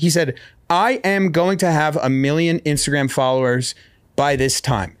 he said, I am going to have 1 million Instagram followers by this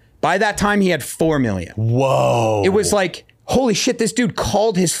time. By that time, he had 4 million. Whoa. It was like, holy shit, this dude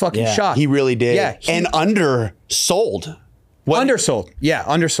called his fucking shot. He really did. Yeah. And undersold. Undersold. Yeah,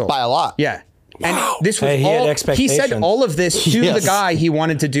 undersold. By a lot. Yeah. And this was he said all of this to the guy he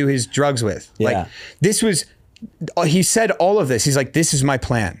wanted to do his drugs with. Yeah. Like he said all of this. He's like, this is my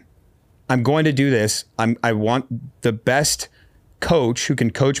plan. I'm going to do this. I want the best coach who can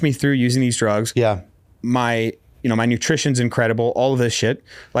coach me through using these drugs. Yeah. My nutrition's incredible. All of this shit.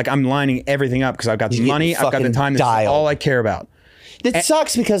 Like I'm lining everything up because I've got the money. I've got the time. This is all I care about. It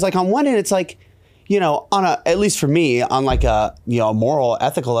sucks because like on one end, it's like, at least for me, on like a moral,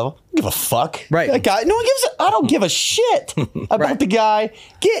 ethical level, I don't give a fuck. Right. Like, I don't give a shit about the guy.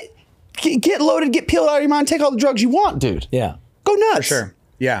 Get loaded, get peeled out of your mind, take all the drugs you want, dude. Yeah. Go nuts. For sure.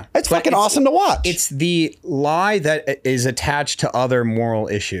 Yeah. It's fucking awesome to watch. It's the lie that is attached to other moral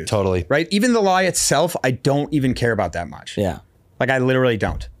issues. Totally. Right? Even the lie itself, I don't even care about that much. Yeah. Like I literally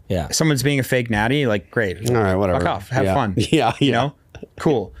don't. Yeah. If someone's being a fake natty, like great. All right, whatever. Fuck off. Have fun. Yeah.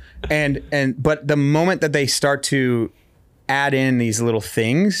 Cool. But the moment that they start to add in these little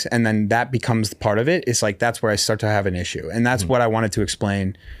things and then that becomes part of it, it's like that's where I start to have an issue. And that's what I wanted to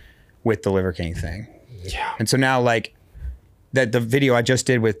explain with the Liver King thing. Yeah. And so now like that the video I just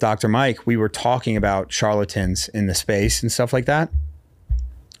did with Dr. Mike, we were talking about charlatans in the space and stuff like that.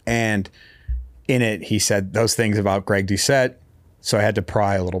 And in it, he said those things about Greg Doucette. So I had to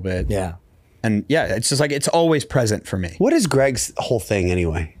pry a little bit. Yeah. And yeah, it's just like, it's always present for me. What is Greg's whole thing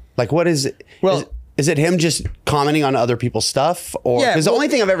anyway? Like, what is it? Well, is it him just commenting on other people's stuff? Or because the only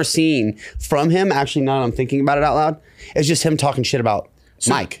thing I've ever seen from him, actually, now that I'm thinking about it out loud, is just him talking shit about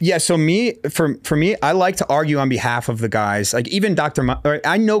Mike. Yeah. So for me, I like to argue on behalf of the guys. Like even Dr.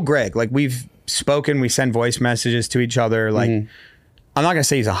 I know Greg. Like we've spoken. We send voice messages to each other. Like I'm not gonna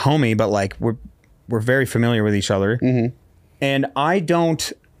say he's a homie, but like we're very familiar with each other. And I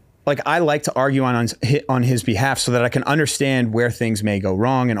don't like. I like to argue on his behalf so that I can understand where things may go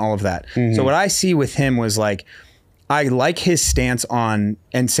wrong and all of that. So what I see with him was like I like his stance on,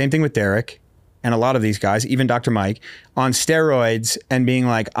 and same thing with Derek. And a lot of these guys, even Dr. Mike, on steroids and being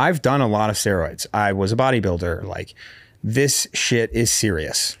like, I've done a lot of steroids. I was a bodybuilder. Like, this shit is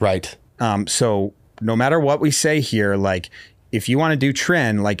serious. Right. So no matter what we say here, like, if you want to do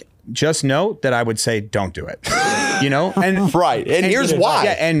trend, like, just know that I would say don't do it. And right. And here's why.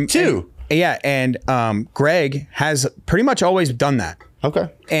 Yeah. And Greg has pretty much always done that.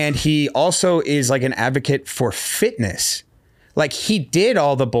 Okay. And he also is like an advocate for fitness. Like he did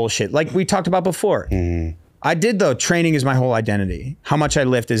all the bullshit like we talked about before. I did though. Training is my whole identity. How much I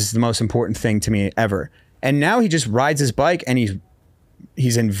lift is the most important thing to me ever. And now he just rides his bike and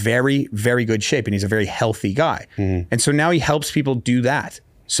he's in very, very good shape and he's a very healthy guy. And so now he helps people do that.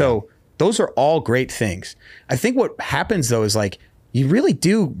 So those are all great things. I think what happens though is like, you really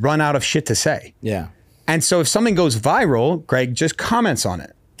do run out of shit to say. Yeah. And so if something goes viral, Greg just comments on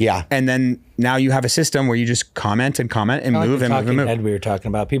it. Yeah. And then now you have a system where you just comment and move and move. Head we were talking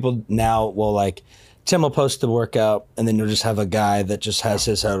about. People now will like, Tim will post the workout and then you'll just have a guy that just has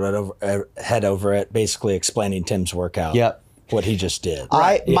his head over it, basically explaining Tim's workout. Yep. What he just did.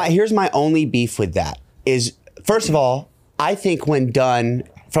 Here's my only beef with that is, first of all, I think when done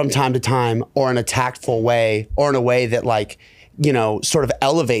from time to time, or in a tactful way, or in a way that like, you know, sort of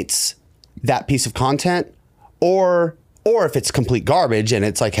elevates that piece of content, or if it's complete garbage and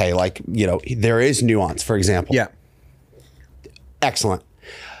it's like, hey, like, you know, there is nuance, for example. Yeah. Excellent.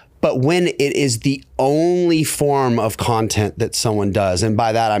 But when it is the only form of content that someone does, and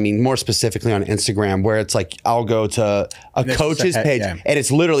by that I mean more specifically on Instagram, where it's like I'll go to a coach's page and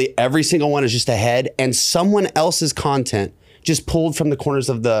it's literally every single one is just a head and someone else's content just pulled from the corners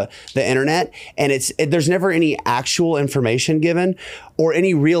of the internet, and there's never any actual information given or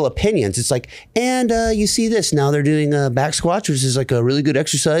any real opinions. It's like, and you see this now they're doing back squats, which is like a really good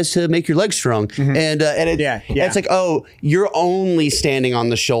exercise to make your legs strong, and it's like, oh, you're only standing on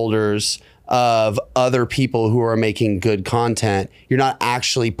the shoulders of other people who are making good content. You're not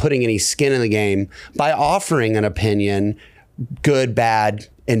actually putting any skin in the game by offering an opinion, good, bad,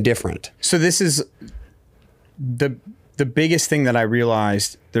 indifferent. So this is the biggest thing that I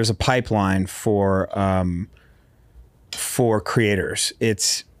realized. There's a pipeline for creators.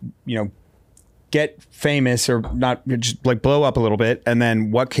 It's, you know, get famous or not, just like blow up a little bit, and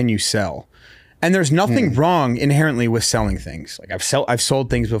then what can you sell? And there's nothing wrong inherently with selling things. Like I've sold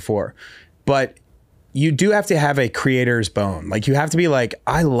things before, but you do have to have a creator's bone. Like you have to be like,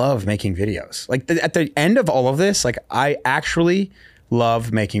 I love making videos. Like at the end of all of this, like I actually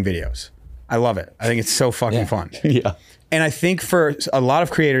love making videos. I love it. I think it's so fucking fun. Yeah. And I think for a lot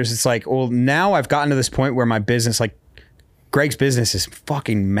of creators, it's like, well, now I've gotten to this point where my business, like Greg's business is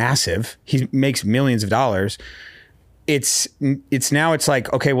fucking massive. He makes millions of dollars. It's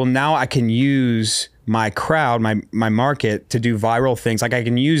like, okay, well now I can use my crowd, my market to do viral things. Like I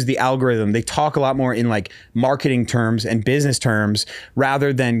can use the algorithm. They talk a lot more in like marketing terms and business terms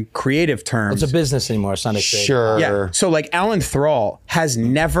rather than creative terms. It's a business anymore. It's not a creative. Sure. Yeah. So like Alan Thrall has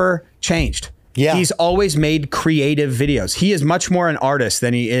never changed. Yeah. He's always made creative videos. He is much more an artist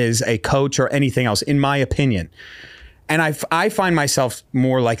than he is a coach or anything else, in my opinion. And I find myself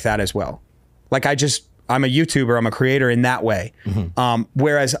more like that as well. Like I'm a YouTuber, I'm a creator in that way.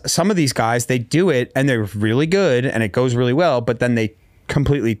 Whereas some of these guys, they do it and they're really good and it goes really well, but then they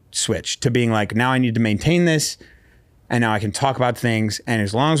completely switch to being like, now I need to maintain this. And now I can talk about things. And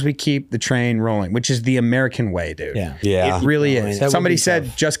as long as we keep the train rolling, which is the American way, dude. Yeah. Yeah. It really is. That would Somebody be said,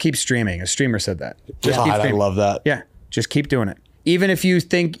 tough. just keep streaming. A streamer said that. Just God, keep I streaming. love that. Yeah. Just keep doing it. Even if you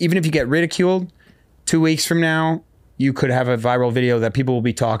get ridiculed, 2 weeks from now, you could have a viral video that people will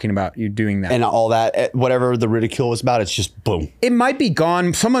be talking about you doing that. And all that, whatever the ridicule was about, it's just boom. It might be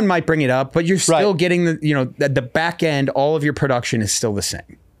gone. Someone might bring it up, but you're still getting the back end, all of your production is still the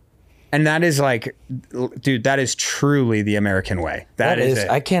same. And that is like, dude, that is truly the American way. That is it.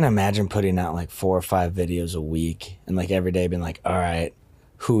 I can't imagine putting out like 4 or 5 videos a week and like every day being like, all right,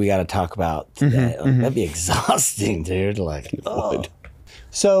 who we got to talk about today? That'd be exhausting, dude. Like, oh.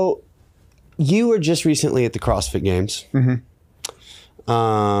 So you were just recently at the CrossFit Games. And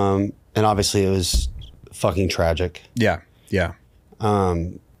obviously it was fucking tragic. Yeah. Yeah.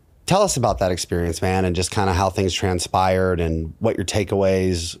 Tell us about that experience, man, and just kind of how things transpired and what your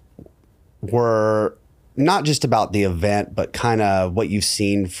takeaways were, not just about the event, but kind of what you've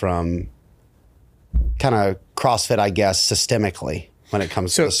seen from kind of CrossFit, I guess, systemically when it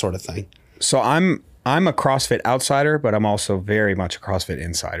comes to this sort of thing. So I'm a CrossFit outsider, but I'm also very much a CrossFit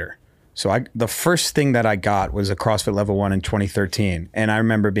insider. So the first thing that I got was a CrossFit Level 1 in 2013. And I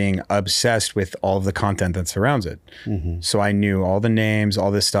remember being obsessed with all of the content that surrounds it. So I knew all the names,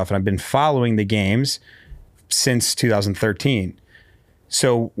 all this stuff, and I've been following the games since 2013.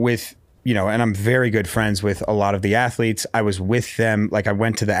 So and I'm very good friends with a lot of the athletes. I was with them, like I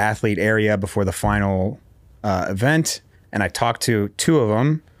went to the athlete area before the final event, and I talked to 2 of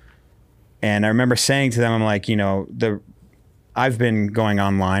them. And I remember saying to them, I'm like, I've been going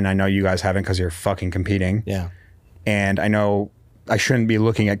online. I know you guys haven't because you're fucking competing. Yeah. And I know I shouldn't be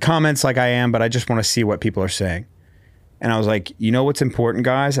looking at comments like I am, but I just want to see what people are saying. And I was like, you know what's important,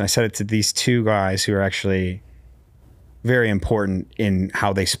 guys? And I said it to these 2 guys who are actually very important in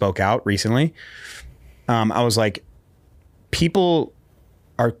how they spoke out recently. I was like, people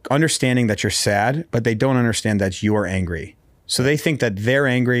are understanding that you're sad, but they don't understand that you're angry. So they think that they're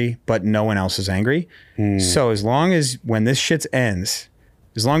angry, but no one else is angry. So as long as when this shit ends,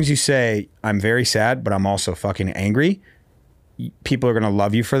 as long as you say, I'm very sad, but I'm also fucking angry, people are going to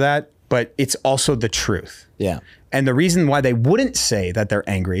love you for that. But it's also the truth. Yeah. And the reason why they wouldn't say that they're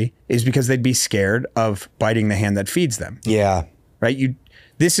angry is because they'd be scared of biting the hand that feeds them. Yeah. Right? You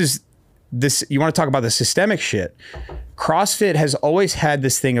want to talk about the systemic shit. CrossFit has always had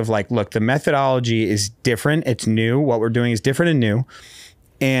this thing of like, look, the methodology is different. It's new. What we're doing is different and new.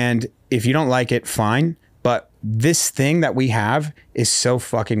 And if you don't like it, fine. but this thing that we have is so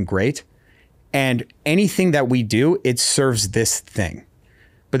fucking great. And anything that we do, it serves this thing.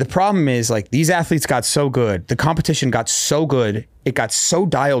 But the problem is, like, these athletes got so good. The competition got so good. It got so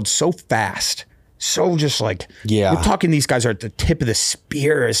dialed so fast. So just like, Yeah. we're talking these guys are at the tip of the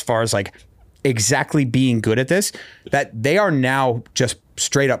spear as far as like exactly being good at this, that they are now just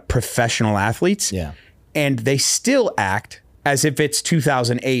straight up professional athletes. Yeah. And they still act as if it's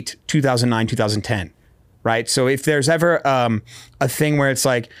 2008, 2009, 2010, right? So if there's ever a thing where it's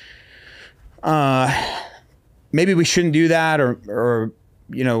like, maybe we shouldn't do that, or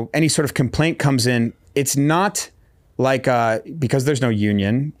you know, any sort of complaint comes in, it's not like, because there's no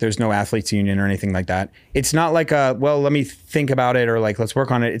union, there's no athletes union or anything like that. It's not like, well, let me think about it, or like, let's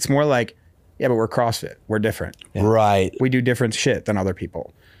work on it. It's more like, yeah, but we're CrossFit. We're different. Right. We do different shit than other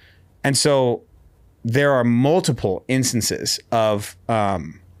people. And so there are multiple instances of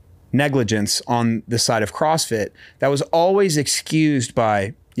negligence on the side of CrossFit that was always excused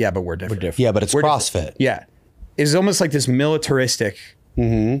by, yeah, but we're different. Yeah, but it's We're CrossFit. Yeah. It's almost like this militaristic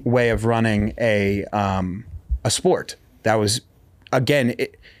way of running a sport that was, again,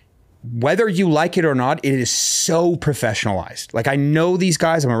 whether you like it or not, it is so professionalized. Like, I know these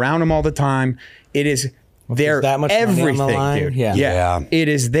guys, I'm around them all the time. It is their that much money on the everything, line? dude. Yeah. Yeah. It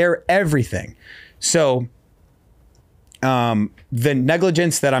is their everything. So the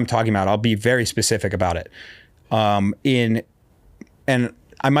negligence that I'm talking about, I'll be very specific about it. And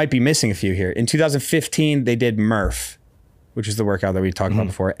I might be missing a few here. In 2015, they did Murph, which is the workout that we talked about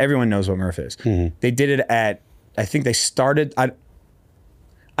before. Everyone knows what Murph is. They did it at, I think they started,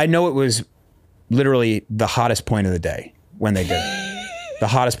 I know it was literally the hottest point of the day when they did it. The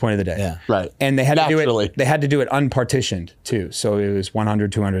hottest point of the day. Yeah. Right. And they had to do Naturally. it. They had to do it unpartitioned too. So it was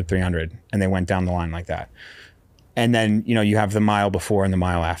 100, 200, 300, and they went down the line like that. And then, you know, you have the mile before and the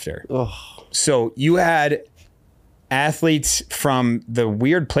mile after. So you had athletes from the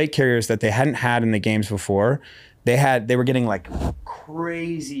weird plate carriers that they hadn't had in the games before. They were getting like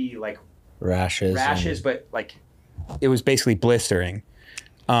crazy like Rashes. but like it was basically blistering.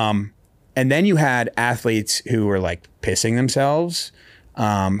 And then you had athletes who were like pissing themselves,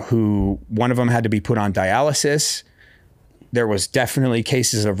 who one of them had to be put on dialysis. There was definitely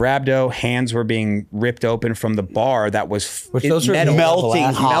cases of rhabdo. Hands were being ripped open from the bar that was Which those are metal. melting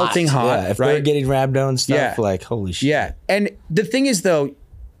hot. Melting hot. Yeah, if right? they're getting rhabdo and stuff, Yeah. like, holy shit. Yeah. And the thing is, though,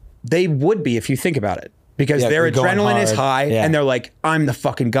 they would be if you think about it, because Yeah, their we're going adrenaline is hard. high Yeah. and they're like, I'm the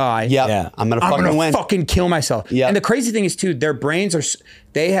fucking guy. Yep. Yeah. I'm going to I'm fucking gonna win. fucking kill myself. Yep. And the crazy thing is too, their brains are,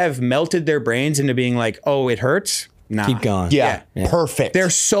 they have melted their brains into being like, oh, it hurts. Nah. Keep going. yeah. Yeah. Perfect. They're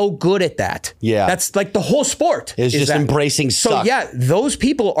so good at that. Yeah. That's like the whole sport. It's is just that. embracing So suck. yeah, those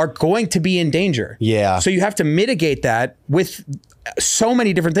people are going to be in danger. Yeah. So you have to mitigate that with so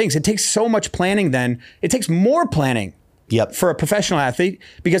many different things. It takes so much planning then. It takes more planning Yep. for a professional athlete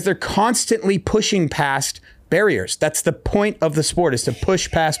because they're constantly pushing past barriers. That's the point of the sport, is to push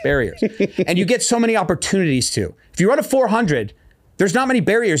past barriers. And you get so many opportunities to. If you run a 400, there's not many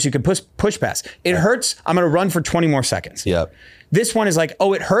barriers you can push past. It hurts. I'm going to run for 20 more seconds. Yep. This one is like,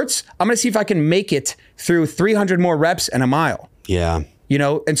 oh, it hurts. I'm going to see if I can make it through 300 more reps and a mile. Yeah. You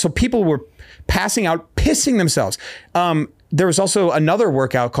know, and so people were passing out, pissing themselves. There was also another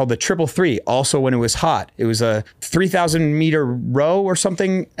workout called the 333, also when it was hot. It was a 3,000 meter row or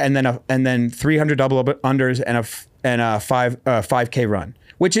something, and then 300 double unders and a 5K run.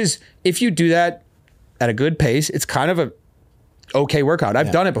 Which is, if you do that at a good pace, it's kind of a okay workout.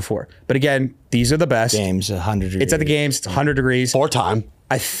 I've done it before, but again, these are the best. Games, 100 degrees. It's at the games. It's 100 degrees. 4 time.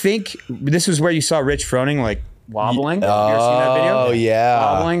 I think this is where you saw Rich Froning like wobbling. Have you ever seen that video? Oh, yeah.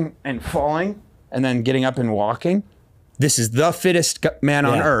 Wobbling and falling and then getting up and walking. This is the fittest man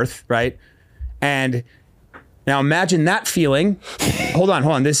on Yeah. earth, right? And now imagine that feeling. Hold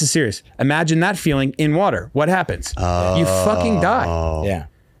on. This is serious. Imagine that feeling in water. What happens? You fucking die. Yeah.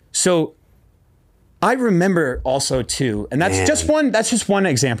 So I remember also too, and that's just one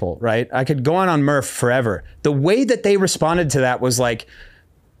example, right? I could go on Murph forever. The way that they responded to that was like,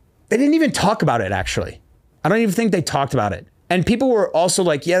 they didn't even talk about it, actually. I don't even think they talked about it. And people were also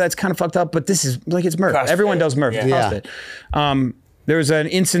like, yeah, that's kind of fucked up, but this is like, it's Murph. CrossFit. Everyone does Murph. It's Yeah. CrossFit. There was an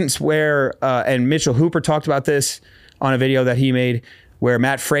instance where, and Mitchell Hooper talked about this on a video that he made, where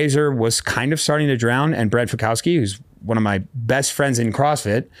Matt Fraser was kind of starting to drown, and Brent Fikowski, who's one of my best friends in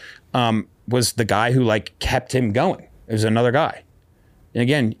CrossFit, was the guy who like kept him going. It was another guy. And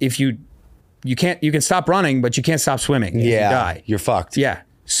again, if you can stop running, but you can't stop swimming. If you die. You're fucked. Yeah.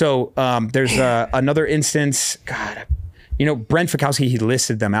 So there's another instance. God, you know, Brent Fikowski, he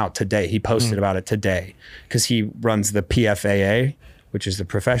listed them out today. He posted about it today because he runs the PFAA, which is the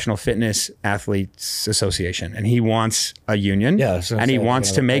Professional Fitness Athletes Association, and he wants a union, and he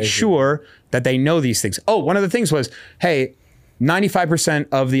wants to make sure that they know these things. Oh, one of the things was, hey, 95%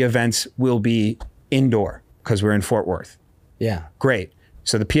 of the events will be indoor because we're in Fort Worth. Yeah. Great.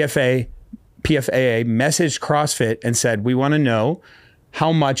 So the PFAA messaged CrossFit and said, we want to know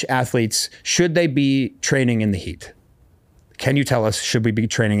how much athletes should they be training in the heat? Can you tell us, should we be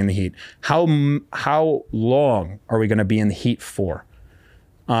training in the heat? How long are we going to be in the heat for?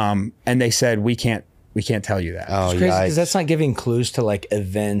 And they said, we can't tell you that. Oh, It's crazy because that's not giving clues to like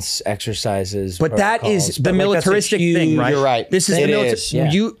events, exercises. But that is the militaristic thing, right? You're right. This is It the is.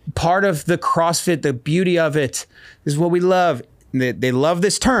 You part of the CrossFit, the beauty of it is what we love. They love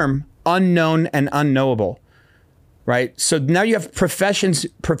this term, unknown and unknowable, right? So now you have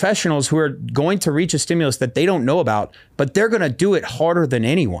professionals who are going to reach a stimulus that they don't know about, but they're going to do it harder than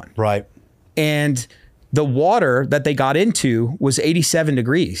anyone. Right. And the water that they got into was 87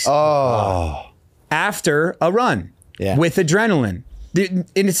 degrees. Oh. After a run with adrenaline. And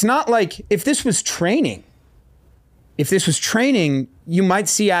it's not like if this was training, you might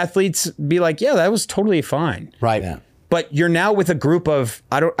see athletes be like, yeah, that was totally fine. Right. Yeah. But you're now with a group of,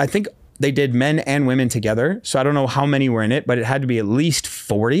 I think they did men and women together. So I don't know how many were in it, but it had to be at least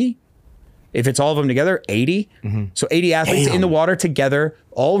 40. If it's all of them together, 80. So 80 athletes in the water together,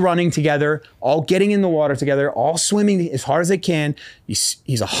 all running together, all getting in the water together, all swimming as hard as they can. He's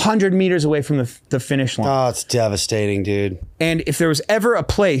 100 meters away from the finish line. Oh, it's devastating, dude. And if there was ever a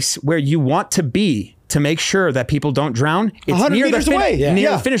place where you want to be to make sure that people don't drown, it's 100 near meters the away.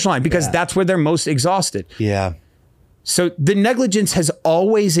 near the finish line, because that's where they're most exhausted. Yeah. So the negligence has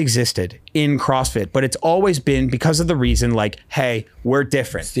always existed in CrossFit, but it's always been because of the reason like, hey, we're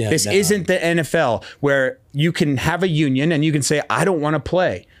different. This isn't the NFL where you can have a union and you can say, I don't want to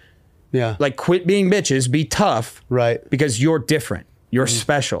play. Yeah. Like, quit being bitches, be tough. Right. Because you're different. You're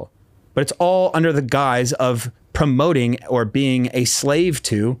special. But it's all under the guise of promoting or being a slave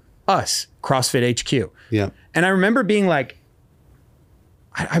to us, CrossFit HQ. Yeah. And I remember being like,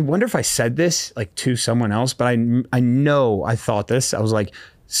 I wonder if I said this like to someone else, but I know I thought this. I was like,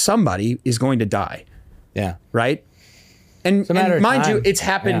 somebody is going to die. Yeah. Right? And matter of mind time. you, it's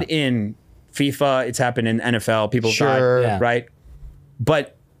happened in FIFA. It's happened in NFL. People Sure. died, Yeah. right?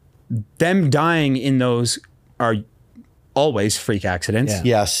 But them dying in those are always freak accidents. Yeah.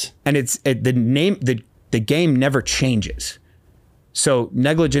 Yes. And the game never changes. So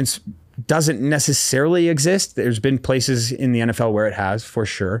negligence doesn't necessarily exist. There's been places in the NFL where it has, for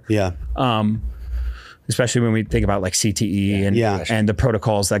sure. Yeah. Especially when we think about like CTE and the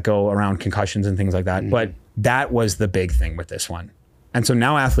protocols that go around concussions and things like that. But that was the big thing with this one. And so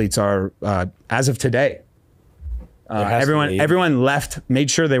now athletes are, as of today, everyone left,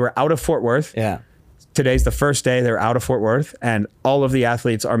 made sure they were out of Fort Worth. Yeah. Today's the first day they're out of Fort Worth, and all of the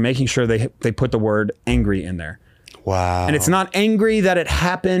athletes are making sure they put the word angry in there. Wow. And it's not angry that it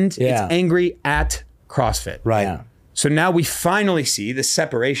happened. Yeah. It's angry at CrossFit. Right. Yeah. So now we finally see the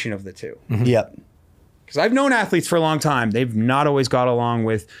separation of the two. Yep. Because I've known athletes for a long time. They've not always got along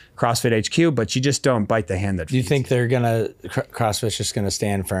with CrossFit HQ, but you just don't bite the hand that feeds. Do you think they're CrossFit's just gonna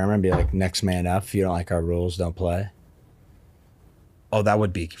stand firm and be like, next man up? If you don't like our rules, don't play. Oh, that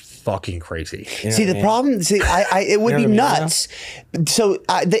would be fucking crazy. You know See, what the I mean? problem, it would be what I mean, nuts. So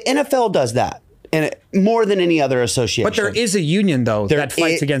the NFL does that, and more than any other association. But there is a union, though, that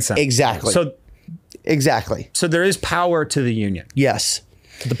fights against them. Exactly. So there is power to the union. Yes.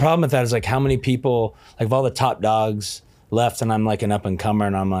 The problem with that is like how many people, like if all the top dogs left and I'm like an up and comer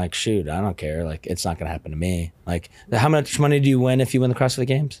and I'm like, shoot, I don't care. Like it's not going to happen to me. Like how much money do you win if you win the CrossFit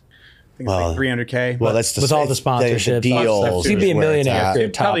Games? I think it's like 300K. Well, that's with all the sponsorships, deals. so you'd be a millionaire if you're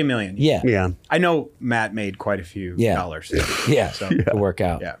top. Probably a million. Yeah. Yeah. I know Matt made quite a few dollars. Yeah. So, To work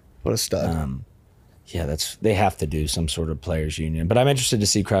out. yeah. What a stud. Yeah, they have to do some sort of players union. But I'm interested to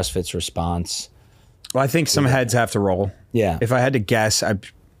see CrossFit's response. Well, I think some heads have to roll. Yeah. If I had to guess,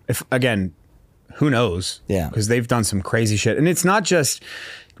 again, who knows? Yeah. Because they've done some crazy shit. And it's not just,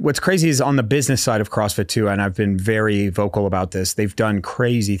 what's crazy is on the business side of CrossFit too, and I've been very vocal about this, they've done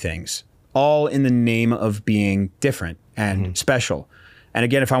crazy things, all in the name of being different and special. And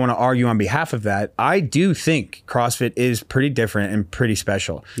again, if I want to argue on behalf of that, I do think CrossFit is pretty different and pretty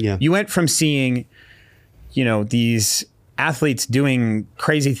special. Yeah. You went from seeing, these athletes doing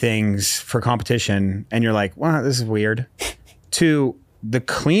crazy things for competition, and you're like, wow, this is weird, to the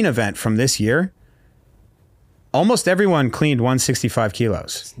clean event from this year. Almost everyone cleaned 165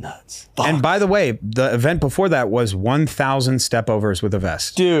 kilos. It's nuts. And by the way, the event before that was 1,000 step overs with a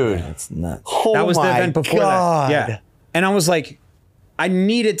vest. Dude. It's nuts. Oh That was the my event before God. that. Yeah. And I was like, I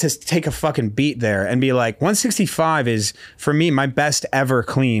needed to take a fucking beat there and be like, 165 is, for me, my best ever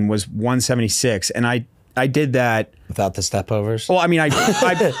clean was 176. And I did that. Without the step overs? Well, I mean,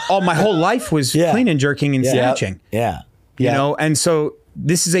 all my whole life was clean and jerking and snatching. Yeah. You know, and so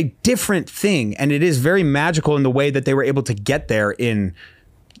this is a different thing. And it is very magical in the way that they were able to get there in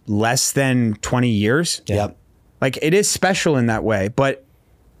less than 20 years. Yep. Like, it is special in that way. But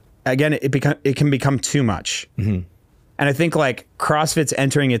again, it can become too much. Mm-hmm. And I think like CrossFit's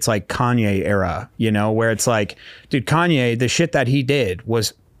entering its like Kanye era, you know, where it's like, dude, Kanye, the shit that he did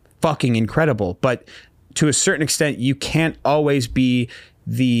was fucking incredible. But to a certain extent, you can't always be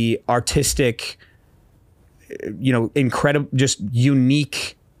the artistic, you know, incredible, just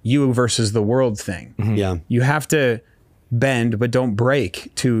unique you versus the world thing. Mm-hmm. Yeah. You have to bend, but don't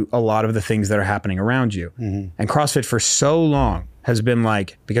break to a lot of the things that are happening around you. Mm-hmm. And CrossFit for so long has been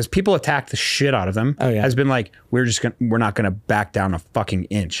like, because people attack the shit out of them, has been like, we're not gonna back down a fucking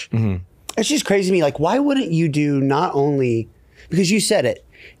inch. Mm-hmm. It's just crazy to me. Like, why wouldn't you do not only, because you said it,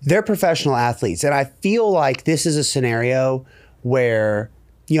 they're professional athletes. And I feel like this is a scenario where,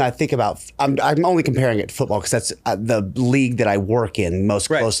 you know, I think about, I'm only comparing it to football because that's the league that I work in most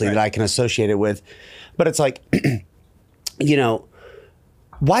closely that I can associate it with. But it's like, you know,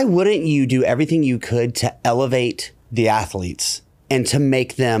 why wouldn't you do everything you could to elevate the athletes and to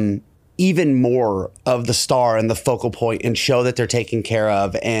make them even more of the star and the focal point and show that they're taken care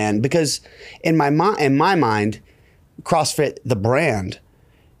of? And because in my mind, CrossFit, the brand,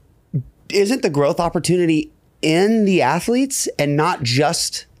 isn't the growth opportunity in the athletes and not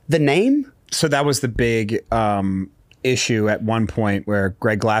just the name? So that was the big issue at one point where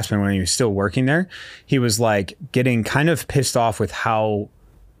Greg Glassman, when he was still working there, he was like getting kind of pissed off with how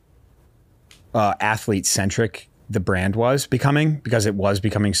athlete centric the brand was becoming, because it was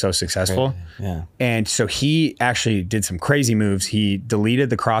becoming so successful. Yeah. And so he actually did some crazy moves. He deleted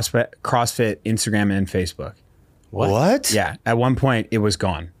the CrossFit Instagram and Facebook. What? Yeah. At one point it was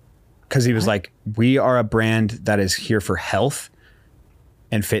gone because he was like, we are a brand that is here for health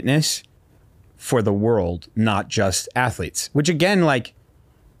and fitness for the world, not just athletes, which again, like,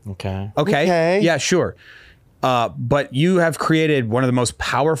 okay. Yeah, sure. But you have created one of the most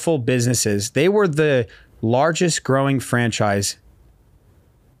powerful businesses. They were the largest growing franchise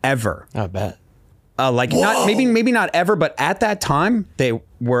ever. I bet. Like not maybe not ever, but at that time they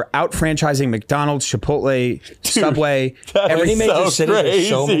were out franchising McDonald's, Chipotle, Subway. Every major so city, there's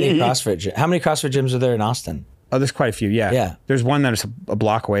so many crazy. CrossFit gyms. How many CrossFit gyms are there in Austin? Oh, there's quite a few. Yeah. Yeah. There's one that is a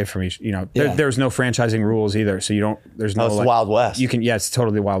block away from each. You know, there's no franchising rules either, so you don't. There's no. Oh, it's the Wild West. You can. Yeah, it's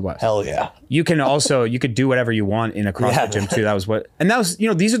totally Wild West. Hell yeah. You can also you could do whatever you want in a CrossFit gym too. That was what, and that was, you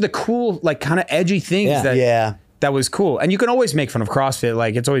know, these are the cool, like, kind of edgy things that was cool. And you can always make fun of CrossFit,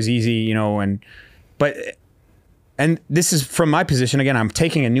 like it's always easy, you know. And this is from my position again. I'm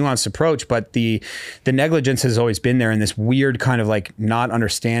taking a nuanced approach, but the negligence has always been there, in this weird kind of like not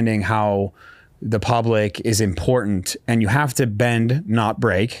understanding how the public is important, and you have to bend, not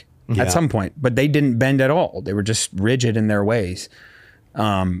break at some point. But they didn't bend at all. They were just rigid in their ways.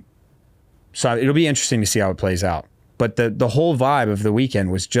 So it'll be interesting to see how it plays out. But the whole vibe of the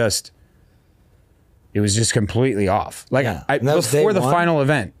weekend was just, it was just completely off. Like before the final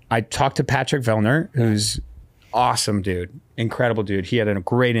event, I talked to Patrick Vellner, who's awesome dude, incredible dude. He had a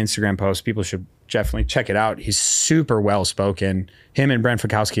great Instagram post. People should definitely check it out. He's super well spoken. Him and Brent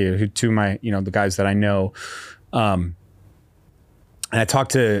Fikowski, who two of my, you know, the guys that I know. And I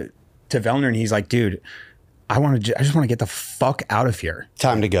talked to Vellner, and he's like, dude, I just want to get the fuck out of here.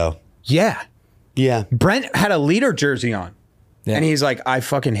 Time to go. Yeah. Yeah. Brent had a leader jersey on. Yeah. And he's like, I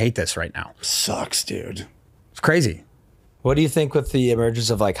fucking hate this right now. Sucks, dude. It's crazy. What do you think with the emergence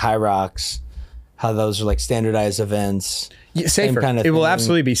of like High Rocks, how those are like standardized events? Yeah, safer. Kind of it will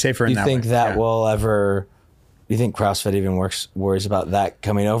absolutely be safer in that way. You think that will ever, you think CrossFit even worries about that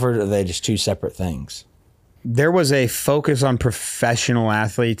coming over, or are they just two separate things? There was a focus on professional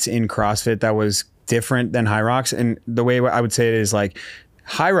athletes in CrossFit that was different than High Rocks. And the way I would say it is like,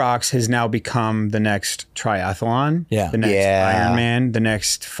 High Rocks has now become the next triathlon, the next Ironman, the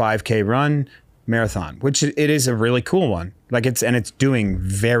next 5K run, marathon, which it is a really cool one. Like it's doing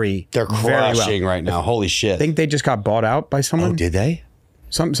they're crushing right now. Holy shit. I think they just got bought out by someone. Oh, did they?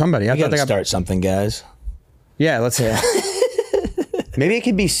 Somebody. I thought they got start something, guys. Yeah, let's hear. Maybe it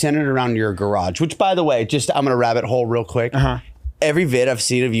could be centered around your garage, which, by the way, I'm going to rabbit hole real quick. Every vid I've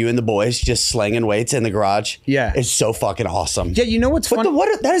seen of you and the boys just slinging weights in the garage, is so fucking awesome. Yeah, you know what's fun?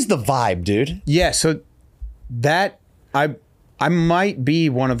 That is the vibe, dude. Yeah, so that I might be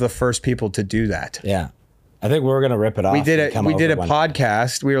one of the first people to do that. Yeah, I think we're gonna rip it off. We did a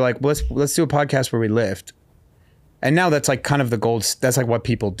podcast. We were like, let's do a podcast where we lift, And now that's like kind of the gold. That's like what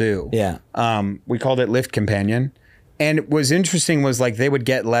people do. Yeah. We called it Lift Companion. And what was interesting was like they would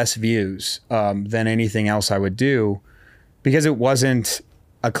get less views than anything else I would do because it wasn't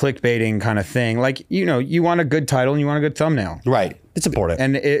a clickbaiting kind of thing. Like, you know, you want a good title and you want a good thumbnail. Right. It's important.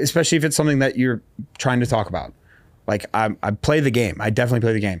 And especially if it's something that you're trying to talk about. Like I play the game. I definitely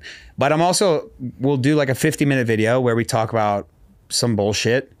play the game. But we'll do like a 50-minute video where we talk about some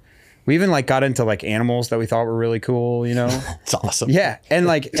bullshit. We even like got into like animals that we thought were really cool, you know? It's awesome. Yeah. And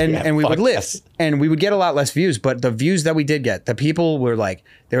like, and we would lift and we would get a lot less views, but the views that we did get, the people were like,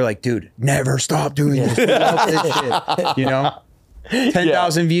 dude, never stop doing this. We love this shit. You know?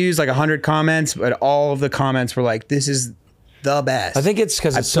 10,000 views, like 100 comments, but all of the comments were like, this is the best. I think it's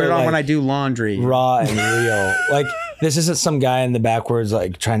because it's put so it on like, when I do laundry. raw and real. Like this isn't some guy in the backwards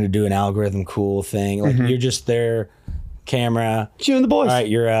like trying to do an algorithm cool thing. Like you're just there, camera. You and the boys. All right,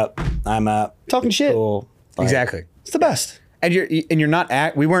 you're up. I'm up. Talking shit. Cool. Like, Exactly. It's the best. And you're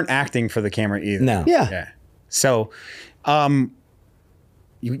not we weren't acting for the camera either. No. Yeah. So,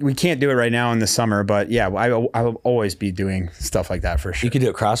 we can't do it right now in the summer, but yeah, I will always be doing stuff like that for sure. You could do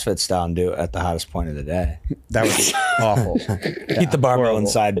it CrossFit style and do it at the hottest point of the day. That would be awful. Keep the barbell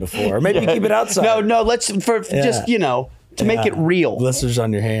inside before. Or maybe keep it outside. No, let's just, you know, to make it real. Blisters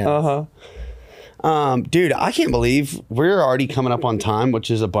on your hands. Dude, I can't believe we're already coming up on time,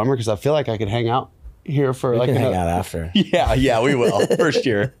 which is a bummer because I feel like I could hang out here for We can hang out after. Yeah, we will for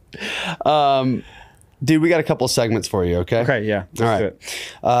sure. Dude, we got a couple segments for you, okay? Okay, yeah. All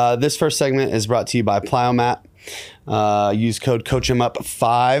right. This first segment is brought to you by Plyomat. Use code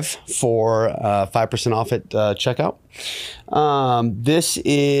CoachEmUp5 for 5% off at checkout. This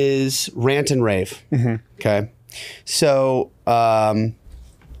is Rant and Rave. Okay. So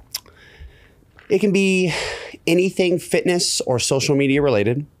it can be anything fitness or social media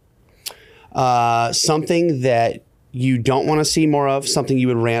related. Something that you don't want to see more of, something you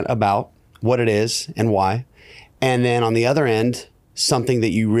would rant about, what it is and why. And then on the other end, something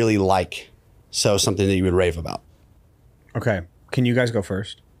that you really like. So something that you would rave about. Okay. Can you guys go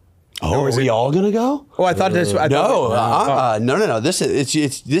first? Oh, are we all gonna go? Oh, I thought this. No. This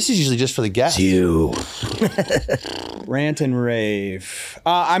is usually just for the guests. You. Rant and rave.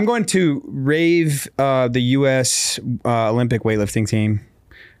 I'm going to rave the U.S. Olympic weightlifting team.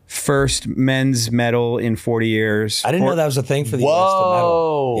 First men's medal in 40 years. I didn't know that was a thing for the U.S. to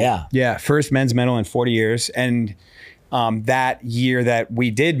medal. Yeah. Yeah, first men's medal in 40 years. And that year that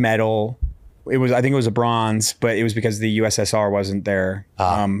we did medal, I think it was a bronze, but it was because the USSR wasn't there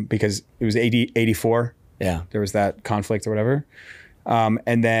because it was 84. Yeah. There was that conflict or whatever.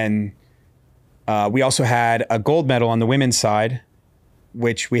 And then we also had a gold medal on the women's side,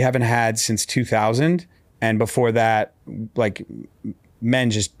 which we haven't had since 2000. And before that, like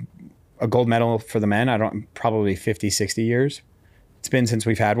men, just a gold medal for the men, probably 50, 60 years. It's been since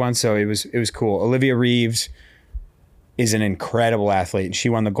we've had one. So it was cool. Olivia Reeves is an incredible athlete, and she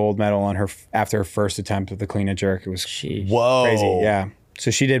won the gold medal after her first attempt at the clean and jerk. It was crazy. Yeah. So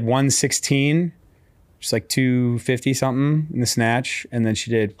she did 116, just like 250 something in the snatch, and then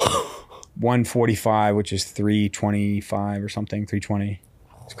she did 145, which is 325 or something, 320.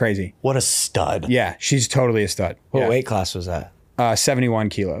 It's crazy. What a stud. Yeah, she's totally a stud. What weight class was that? 71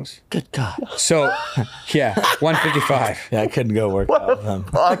 kilos. Good God. So, yeah, 155. Yeah, I couldn't go work out with them.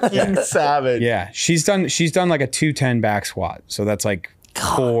 Fucking savage. Yeah, she's done like a 210 back squat. So that's like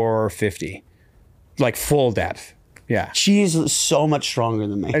 450, like full depth. Yeah, She's so much stronger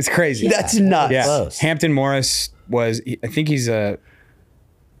than me. it's crazy. That's nuts. Yeah, Close. Hampton Morris I think he's a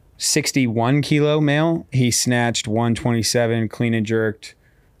 61 kilo male. He snatched 127, clean and jerked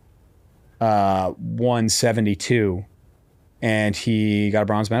 172. And he got a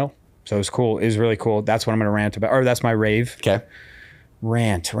bronze medal. So it was cool. It was really cool. That's what I'm going to rant about. Or that's my rave. Okay.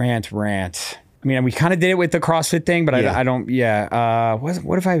 Rant. I mean, we kind of did it with the CrossFit thing, but I don't,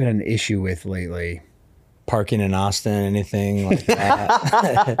 what have I had an issue with lately? Parking in Austin, anything like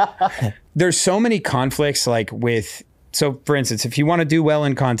that? There's so many conflicts so for instance, if you want to do well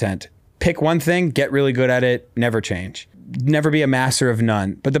in content, pick one thing, get really good at it, never change. Never be a master of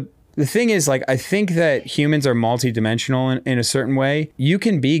none. But the thing is, like, I think that humans are multidimensional in a certain way. You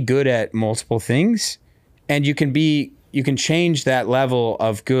can be good at multiple things, and you can change that level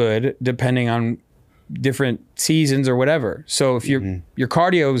of good depending on different seasons or whatever. So if your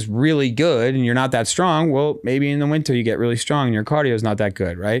cardio is really good and you're not that strong, well, maybe in the winter you get really strong and your cardio is not that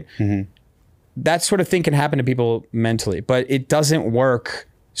good, right? Mm-hmm. That sort of thing can happen to people mentally, but it doesn't work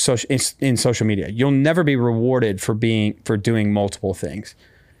in social media. You'll never be rewarded for doing multiple things.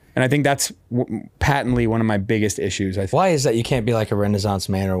 And I think that's patently one of my biggest issues. Why is that? You can't be like a Renaissance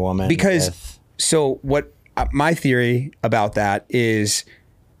man or woman? Because so what my theory about that is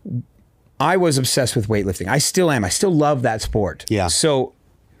I was obsessed with weightlifting. I still am. I still love that sport. Yeah. So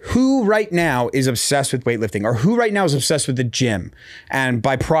who right now is obsessed with weightlifting, or who right now is obsessed with the gym and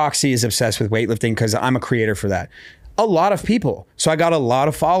by proxy is obsessed with weightlifting because I'm a creator for that? A lot of people. So I got a lot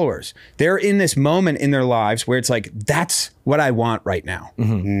of followers. They're in this moment in their lives where it's like, that's what I want right now.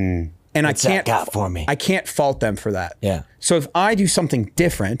 And What's I can't that got for me? I can't fault them for that. Yeah. So if I do something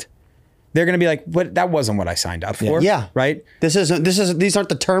different, they're going to be like, "What? That wasn't what I signed up for." Yeah. Right. These aren't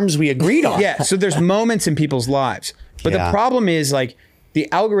the terms we agreed on. Yeah. So there's moments in people's lives, but Yeah. the problem is like the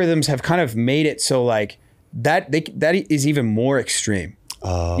algorithms have kind of made it so like that is even more extreme.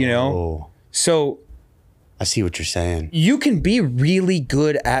 You know. So I see what you're saying. you can be really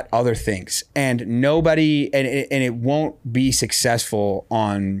good at other things and nobody and it won't be successful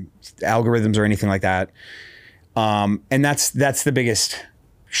on algorithms or anything like that. And that's the biggest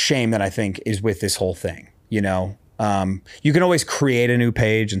shame that I think is with this whole thing. You know, you can always create a new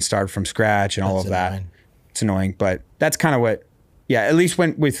page and start from scratch and all of that. Annoying. It's annoying, but that's kind of what, at least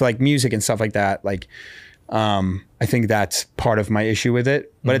when with like music and stuff like that, like, I think that's part of my issue with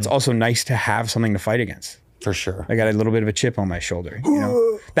it, but it's also nice to have something to fight against. For sure. I got a little bit of a chip on my shoulder, you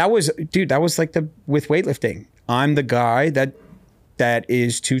know. That was like with weightlifting. I'm the guy that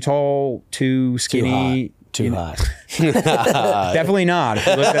is too tall, too skinny, Too hot. definitely not. If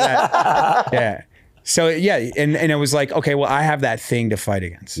you look at that. Yeah. So and it was like, okay, well, I have that thing to fight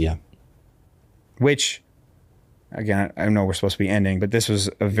against. Yeah. Which, again, I know we're supposed to be ending, but this was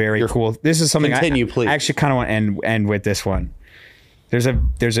a very cool. This is something Continue, please. I actually kind of want to end with this one. There's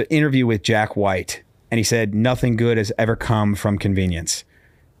an interview with Jack White, and he said nothing good has ever come from convenience,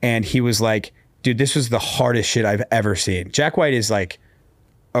 and he was like, dude, this was the hardest shit I've ever seen. Jack White is like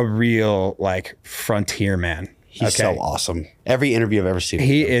a real like frontier man. He's so awesome. Every interview I've ever seen.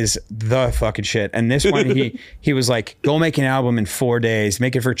 He is the fucking shit. And this one, he was like, go make an album in 4 days,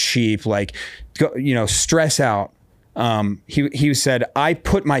 make it for cheap, like, go, you know, stress out. He said, I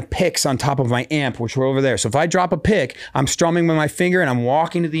put my picks on top of my amp, which were over there. So if I drop a pick, I'm strumming with my finger and I'm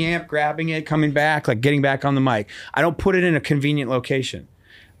walking to the amp, grabbing it, coming back, like getting back on the mic. I don't put it in a convenient location.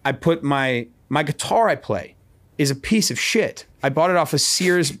 I put my guitar I play is a piece of shit. I bought it off of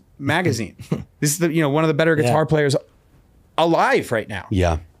Sears magazine. This is one of the better guitar players alive right now.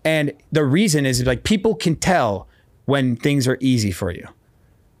 Yeah. And the reason is like people can tell when things are easy for you.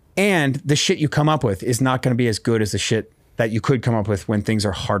 And the shit you come up with is not going to be as good as the shit that you could come up with when things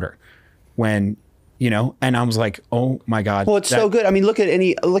are harder. When, and I was like, oh my God. Well, it's so good. I mean, look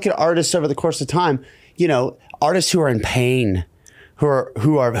at artists over the course of time, artists who are in pain,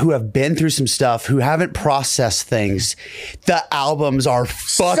 who have been through some stuff, who haven't processed things. The albums are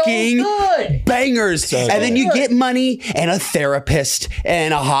fucking bangers. And then you get money and a therapist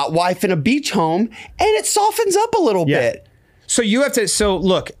and a hot wife and a beach home, and it softens up a little bit. So you have to,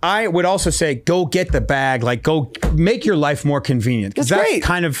 look, I would also say, go get the bag, like go make your life more convenient. That's That's great.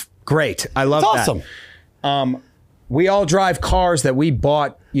 kind of great. I love It's that. awesome. We all drive cars that we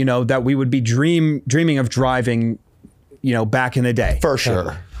bought, that we would be dreaming of driving, back in the day. For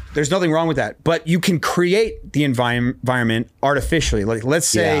sure. There's nothing wrong with that. But you can create the environment artificially. Like, let's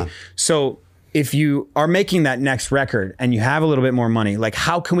say, so if you are making that next record and you have a little bit more money, like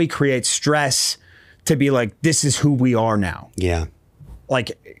how can we create stress to be like, this is who we are now? Yeah.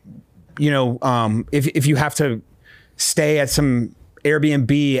 Like, if you have to stay at some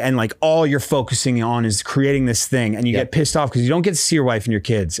Airbnb and like all you're focusing on is creating this thing and you get pissed off because you don't get to see your wife and your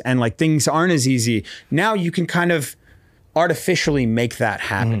kids and like things aren't as easy. Now you can kind of artificially make that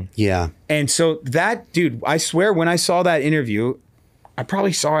happen. Yeah. And so that, dude, I swear when I saw that interview, I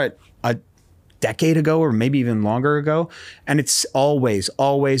probably saw it a decade ago or maybe even longer ago. And it's always,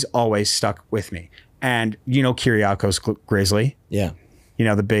 always, always stuck with me. And Kyriakos Grizzly. Yeah.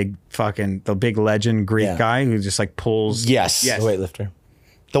 The big legend Greek guy who just like pulls. Yes. The weightlifter.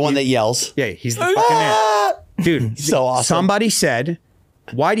 The one that yells. Yeah, he's the fucking man. Dude, So awesome. Somebody said,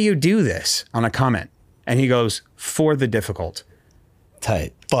 why do you do this on a comment? And he goes, for the difficult.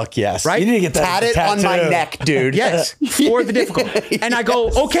 Tight. Fuck yes. Right? You need to get that Tat it on my neck, dude. Yes, for the difficult. And I go,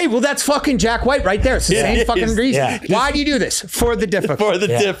 okay, well, that's fucking Jack White right there. It's the same fucking reason. Yeah. Why do you do this? For the difficult. For the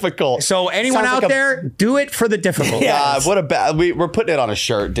difficult. So anyone Sounds out like there, do it for the difficult. What a bad. We're putting it on a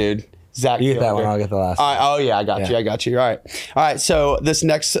shirt, dude. Zack You get that one, Telander. I'll get the last one. Oh yeah, I got you. All right. So this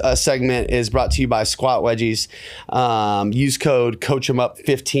next segment is brought to you by Squat Wedgies. Use code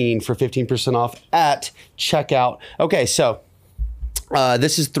CoachEmUp15 for 15% off at checkout. Okay, so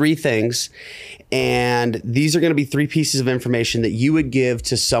this is 3 things, and these are going to be 3 pieces of information that you would give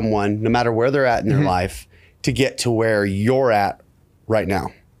to someone, no matter where they're at in their life, to get to where you're at right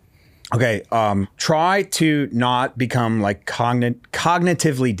now. Okay. Try to not become like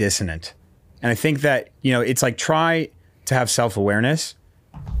cognitively dissonant. And I think that, it's like try to have self-awareness,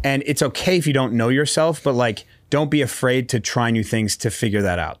 and it's okay if you don't know yourself, but like, don't be afraid to try new things to figure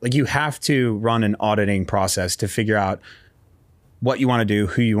that out. Like you have to run an auditing process to figure out what you want to do,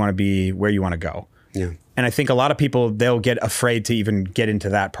 who you want to be, where you want to go. Yeah. And I think a lot of people, they'll get afraid to even get into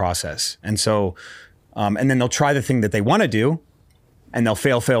that process. And so, and then they'll try the thing that they want to do, and they'll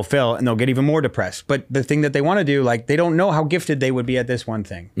fail, and they'll get even more depressed. But the thing that they want to do, like they don't know how gifted they would be at this one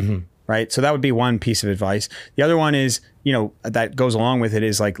thing. Mm-hmm. Right. So that would be one piece of advice. The other one is, that goes along with it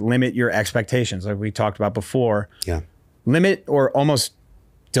is like limit your expectations. Like we talked about before. Yeah. Limit or almost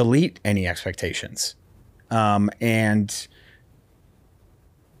delete any expectations, and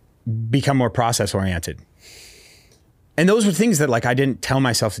become more process oriented. And those were things that like I didn't tell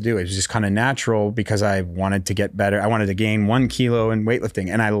myself to do. It was just kind of natural because I wanted to get better. I wanted to gain 1 kilo in weightlifting,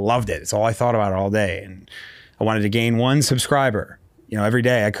 and I loved it. It's all I thought about all day. And I wanted to gain 1 subscriber, every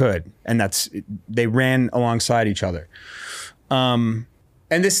day I could. And they ran alongside each other. And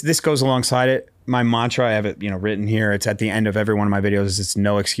this goes alongside it. My mantra, I have it, written here. It's at the end of every one of my videos. It's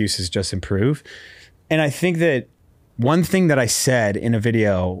no excuses, just improve. And I think that one thing that I said in a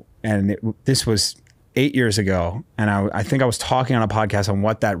video, and this was 8 years ago, and I think I was talking on a podcast on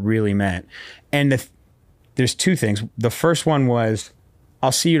what that really meant. And there's 2 things. The first one was,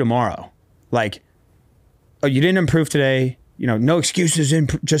 I'll see you tomorrow. Like, oh, you didn't improve today. No excuses,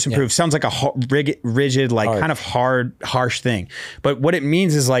 just improve. Yeah. Sounds like a rigid, like kind of harsh thing. But what it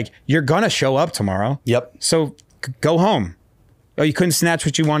means is like, you're going to show up tomorrow. Yep. So go home. Oh, you couldn't snatch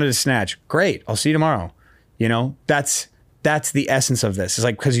what you wanted to snatch. Great. I'll see you tomorrow. That's the essence of this. It's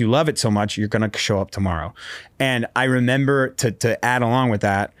like, because you love it so much, you're going to show up tomorrow. And I remember to add along with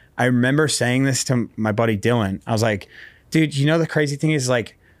that, I remember saying this to my buddy Dylan. I was like, dude, the crazy thing is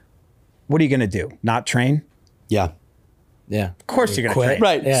like, what are you going to do? Not train? Yeah. Yeah. Of course you're going to train.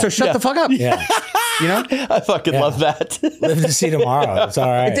 Right. Yeah. So shut the fuck up. Yeah. I fucking love that. Live to see tomorrow. It's all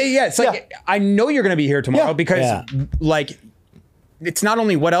right. Yeah. It's like, I know you're going to be here tomorrow because like, it's not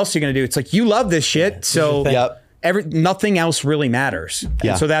only what else you're going to do. It's like, you love this shit. Yeah. So nothing else really matters.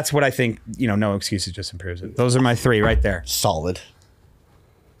 Yeah. And so that's what I think, no excuses, just improves it. Those are my 3 right there. Solid.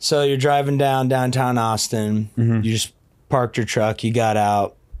 So you're driving downtown Austin. Mm-hmm. You just parked your truck. You got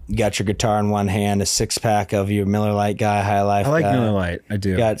out. You got your guitar in one hand, a 6-pack of your Miller Lite guy, High Life. I like guy. Miller Lite. I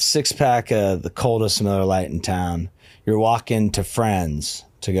do. Got 6-pack of the coldest Miller Lite in town. You're walking to Friends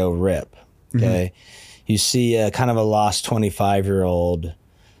to go rip. Okay. Mm-hmm. You see kind of a lost 25-year-old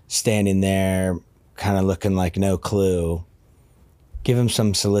standing there, kind of looking like no clue. Give him some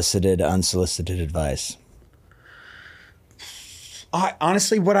unsolicited advice.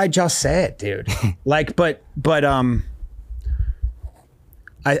 Honestly, what I just said, dude. Like, but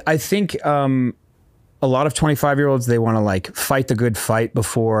I think a lot of 25-year-olds, they want to like fight the good fight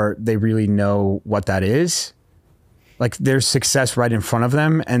before they really know what that is. Like there's success right in front of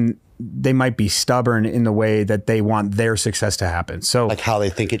them, and they might be stubborn in the way that they want their success to happen. So like how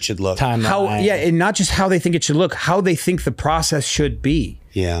they think it should look. And not just how they think it should look, how they think the process should be.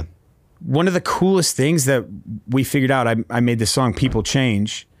 Yeah. One of the coolest things that we figured out, I made this song, People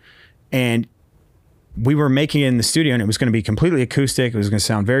Change, and we were making it in the studio, and it was going to be completely acoustic. It was going to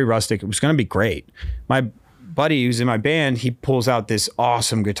sound very rustic. It was going to be great. My buddy who's in my band, he pulls out this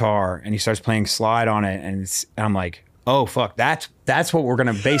awesome guitar and he starts playing slide on it. And I'm like, oh, fuck, that's what we're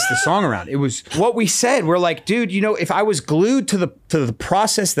going to base the song around. It was what we said. We're like, dude, if I was glued to the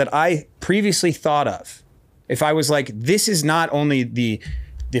process that I previously thought of, if I was like, this is not only the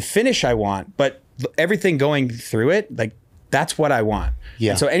finish I want, but everything going through it, like, that's what I want.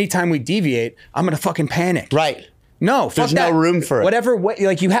 Yeah. And so anytime we deviate, I'm going to fucking panic. Right. No, fuck There's that. no room for it. Whatever,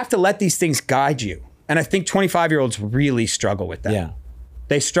 like, you have to let these things guide you. And I think 25-year-olds really struggle with that. Yeah.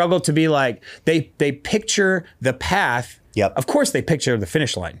 They struggle to be like, they picture the path. Yep. Of course they picture the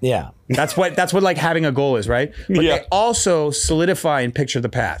finish line. Yeah. That's what like having a goal is, right? But they also solidify and picture the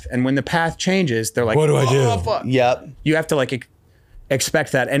path. And when the path changes, they're like, what do I do? Fuck. Yep. You have to like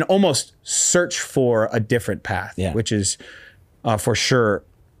expect that and almost search for a different path, which is for sure.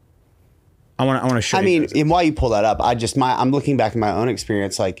 I want to show you. I mean, and while you pull that up, I'm looking back at my own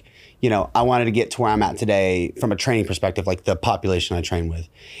experience. Like, I wanted to get to where I'm at today from a training perspective, like the population I train with.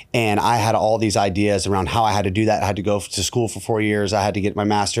 And I had all these ideas around how I had to do that. I had to go to school for 4 years. I had to get my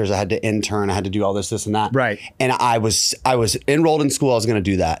master's. I had to intern. I had to do all this and that. Right. And I was enrolled in school. I was going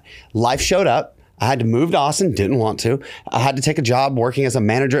to do that. Life showed up. I had to move to Austin. Didn't want to. I had to take a job working as a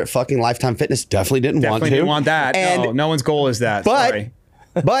manager at fucking Lifetime Fitness. Definitely didn't want to. Didn't want that. And no one's goal is that. But sorry.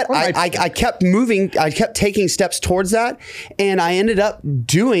 But I kept moving. I kept taking steps towards that. And I ended up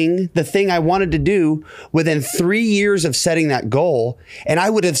doing the thing I wanted to do within 3 years of setting that goal. And I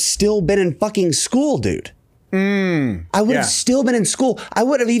would have still been in fucking school, dude. I would have still been in school. I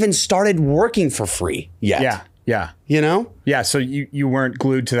would have even started working for free yet. Yeah. Yeah. You know? Yeah. So you weren't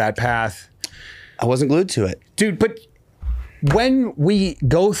glued to that path. I wasn't glued to it. Dude, but when we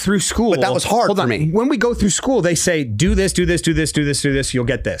go through school, But that was hard for me. When we go through school, they say, do this, do this, do this, do this, do this, you'll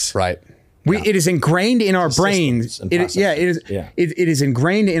get this. Right. It is ingrained in our brains. It is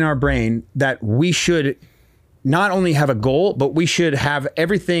ingrained in our brain that we should not only have a goal, but we should have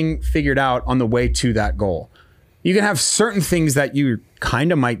everything figured out on the way to that goal. You can have certain things that you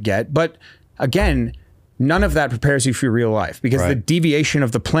kind of might get, but again, none of that prepares you for real life because the deviation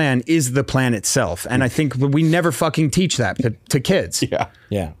of the plan is the plan itself. And I think we never fucking teach that to kids.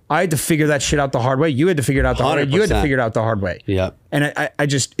 Yeah. I had to figure that shit out the hard way. You had to figure it out the hard way. You had to 100%. figure it out the hard way. Yeah. And I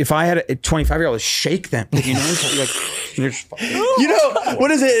just, if I had a 25-year-old, shake them, you know, You know, what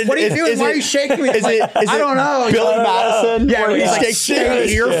is it? What are you doing? Why are you shaking me? Is it I don't know. Billy Madison? Yeah, where he's he's like, like, stay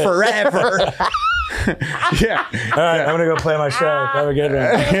here forever. Yeah. All right, I'm gonna go play my show. Have a good one.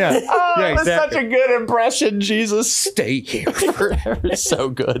 Yeah. Oh, Yeah, that's exactly. such a good impression, Jesus. Stay here. It's so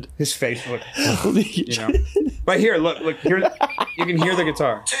good. His face look, you know. But here, look, here, you can hear the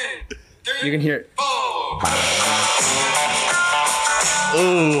guitar. You can hear it.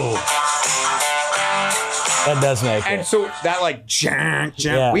 Ooh. That does make And it. so that like jam.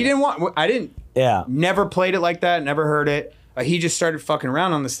 Yeah. We didn't want. I didn't. Yeah. Never played it like that. Never heard it. He just started fucking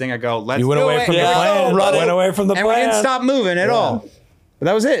around on this thing. I go, let's You went do away it. from the Here we plan. go. Run it. Went away from the And plan. we didn't stop moving at all. But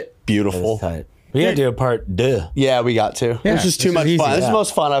that was it. Beautiful. Tight. We gotta do a part deux. Yeah, we got to. Yeah, This is too this much is fun. easy. This is the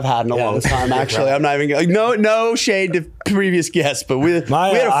most fun I've had in a long this is time, actually. I'm not even going. No shade to previous guests, but we had My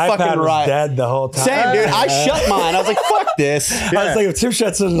a iPad fucking was ride. dead the whole time. Same, dude. I shut mine. I was like, fuck this. I was like, if Tim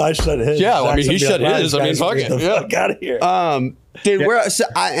shuts it, I shut his. Yeah, well, I mean, he Zach's shut gonna be his. "Wow, I mean, guys, fuck get it. the Yeah. fuck out of here. Dude,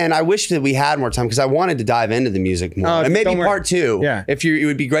 and I wish that we had more time because I wanted to dive into the music more. And maybe don't worry. part two. Yeah. If you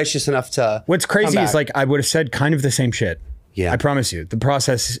would be gracious enough to. What's crazy come is back. like I would have said kind of the same shit. Yeah. I promise you. The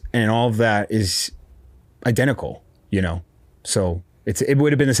process and all of that is identical, you know. So it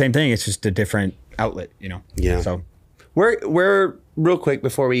would have been the same thing. It's just a different outlet, you know. Yeah. So Where real quick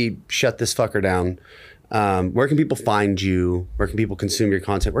before we shut this fucker down, where can people find you? Where can people consume your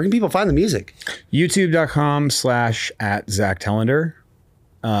content? Where can people find the music? youtube.com/@Zack Telander.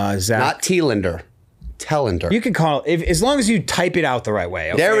 Zach. Not Telander. Telander. You can call it as long as you type it out the right way.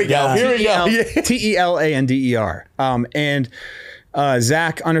 Okay? There we go. Here we go. Telander. And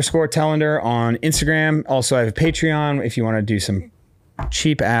Zack_Telander on Instagram. Also, I have a Patreon if you want to do some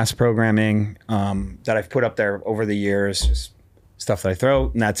cheap ass programming that I've put up there over the years, just stuff that I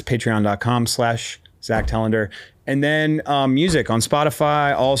throw. And that's patreon.com/Zack Telander. And then music on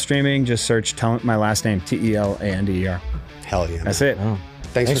Spotify, all streaming. Just search my last name, Telander. Hell yeah. That's it.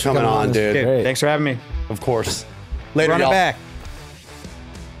 Thanks for coming on, dude. Dude, thanks for having me. Of course. Later, Run it y'all. back.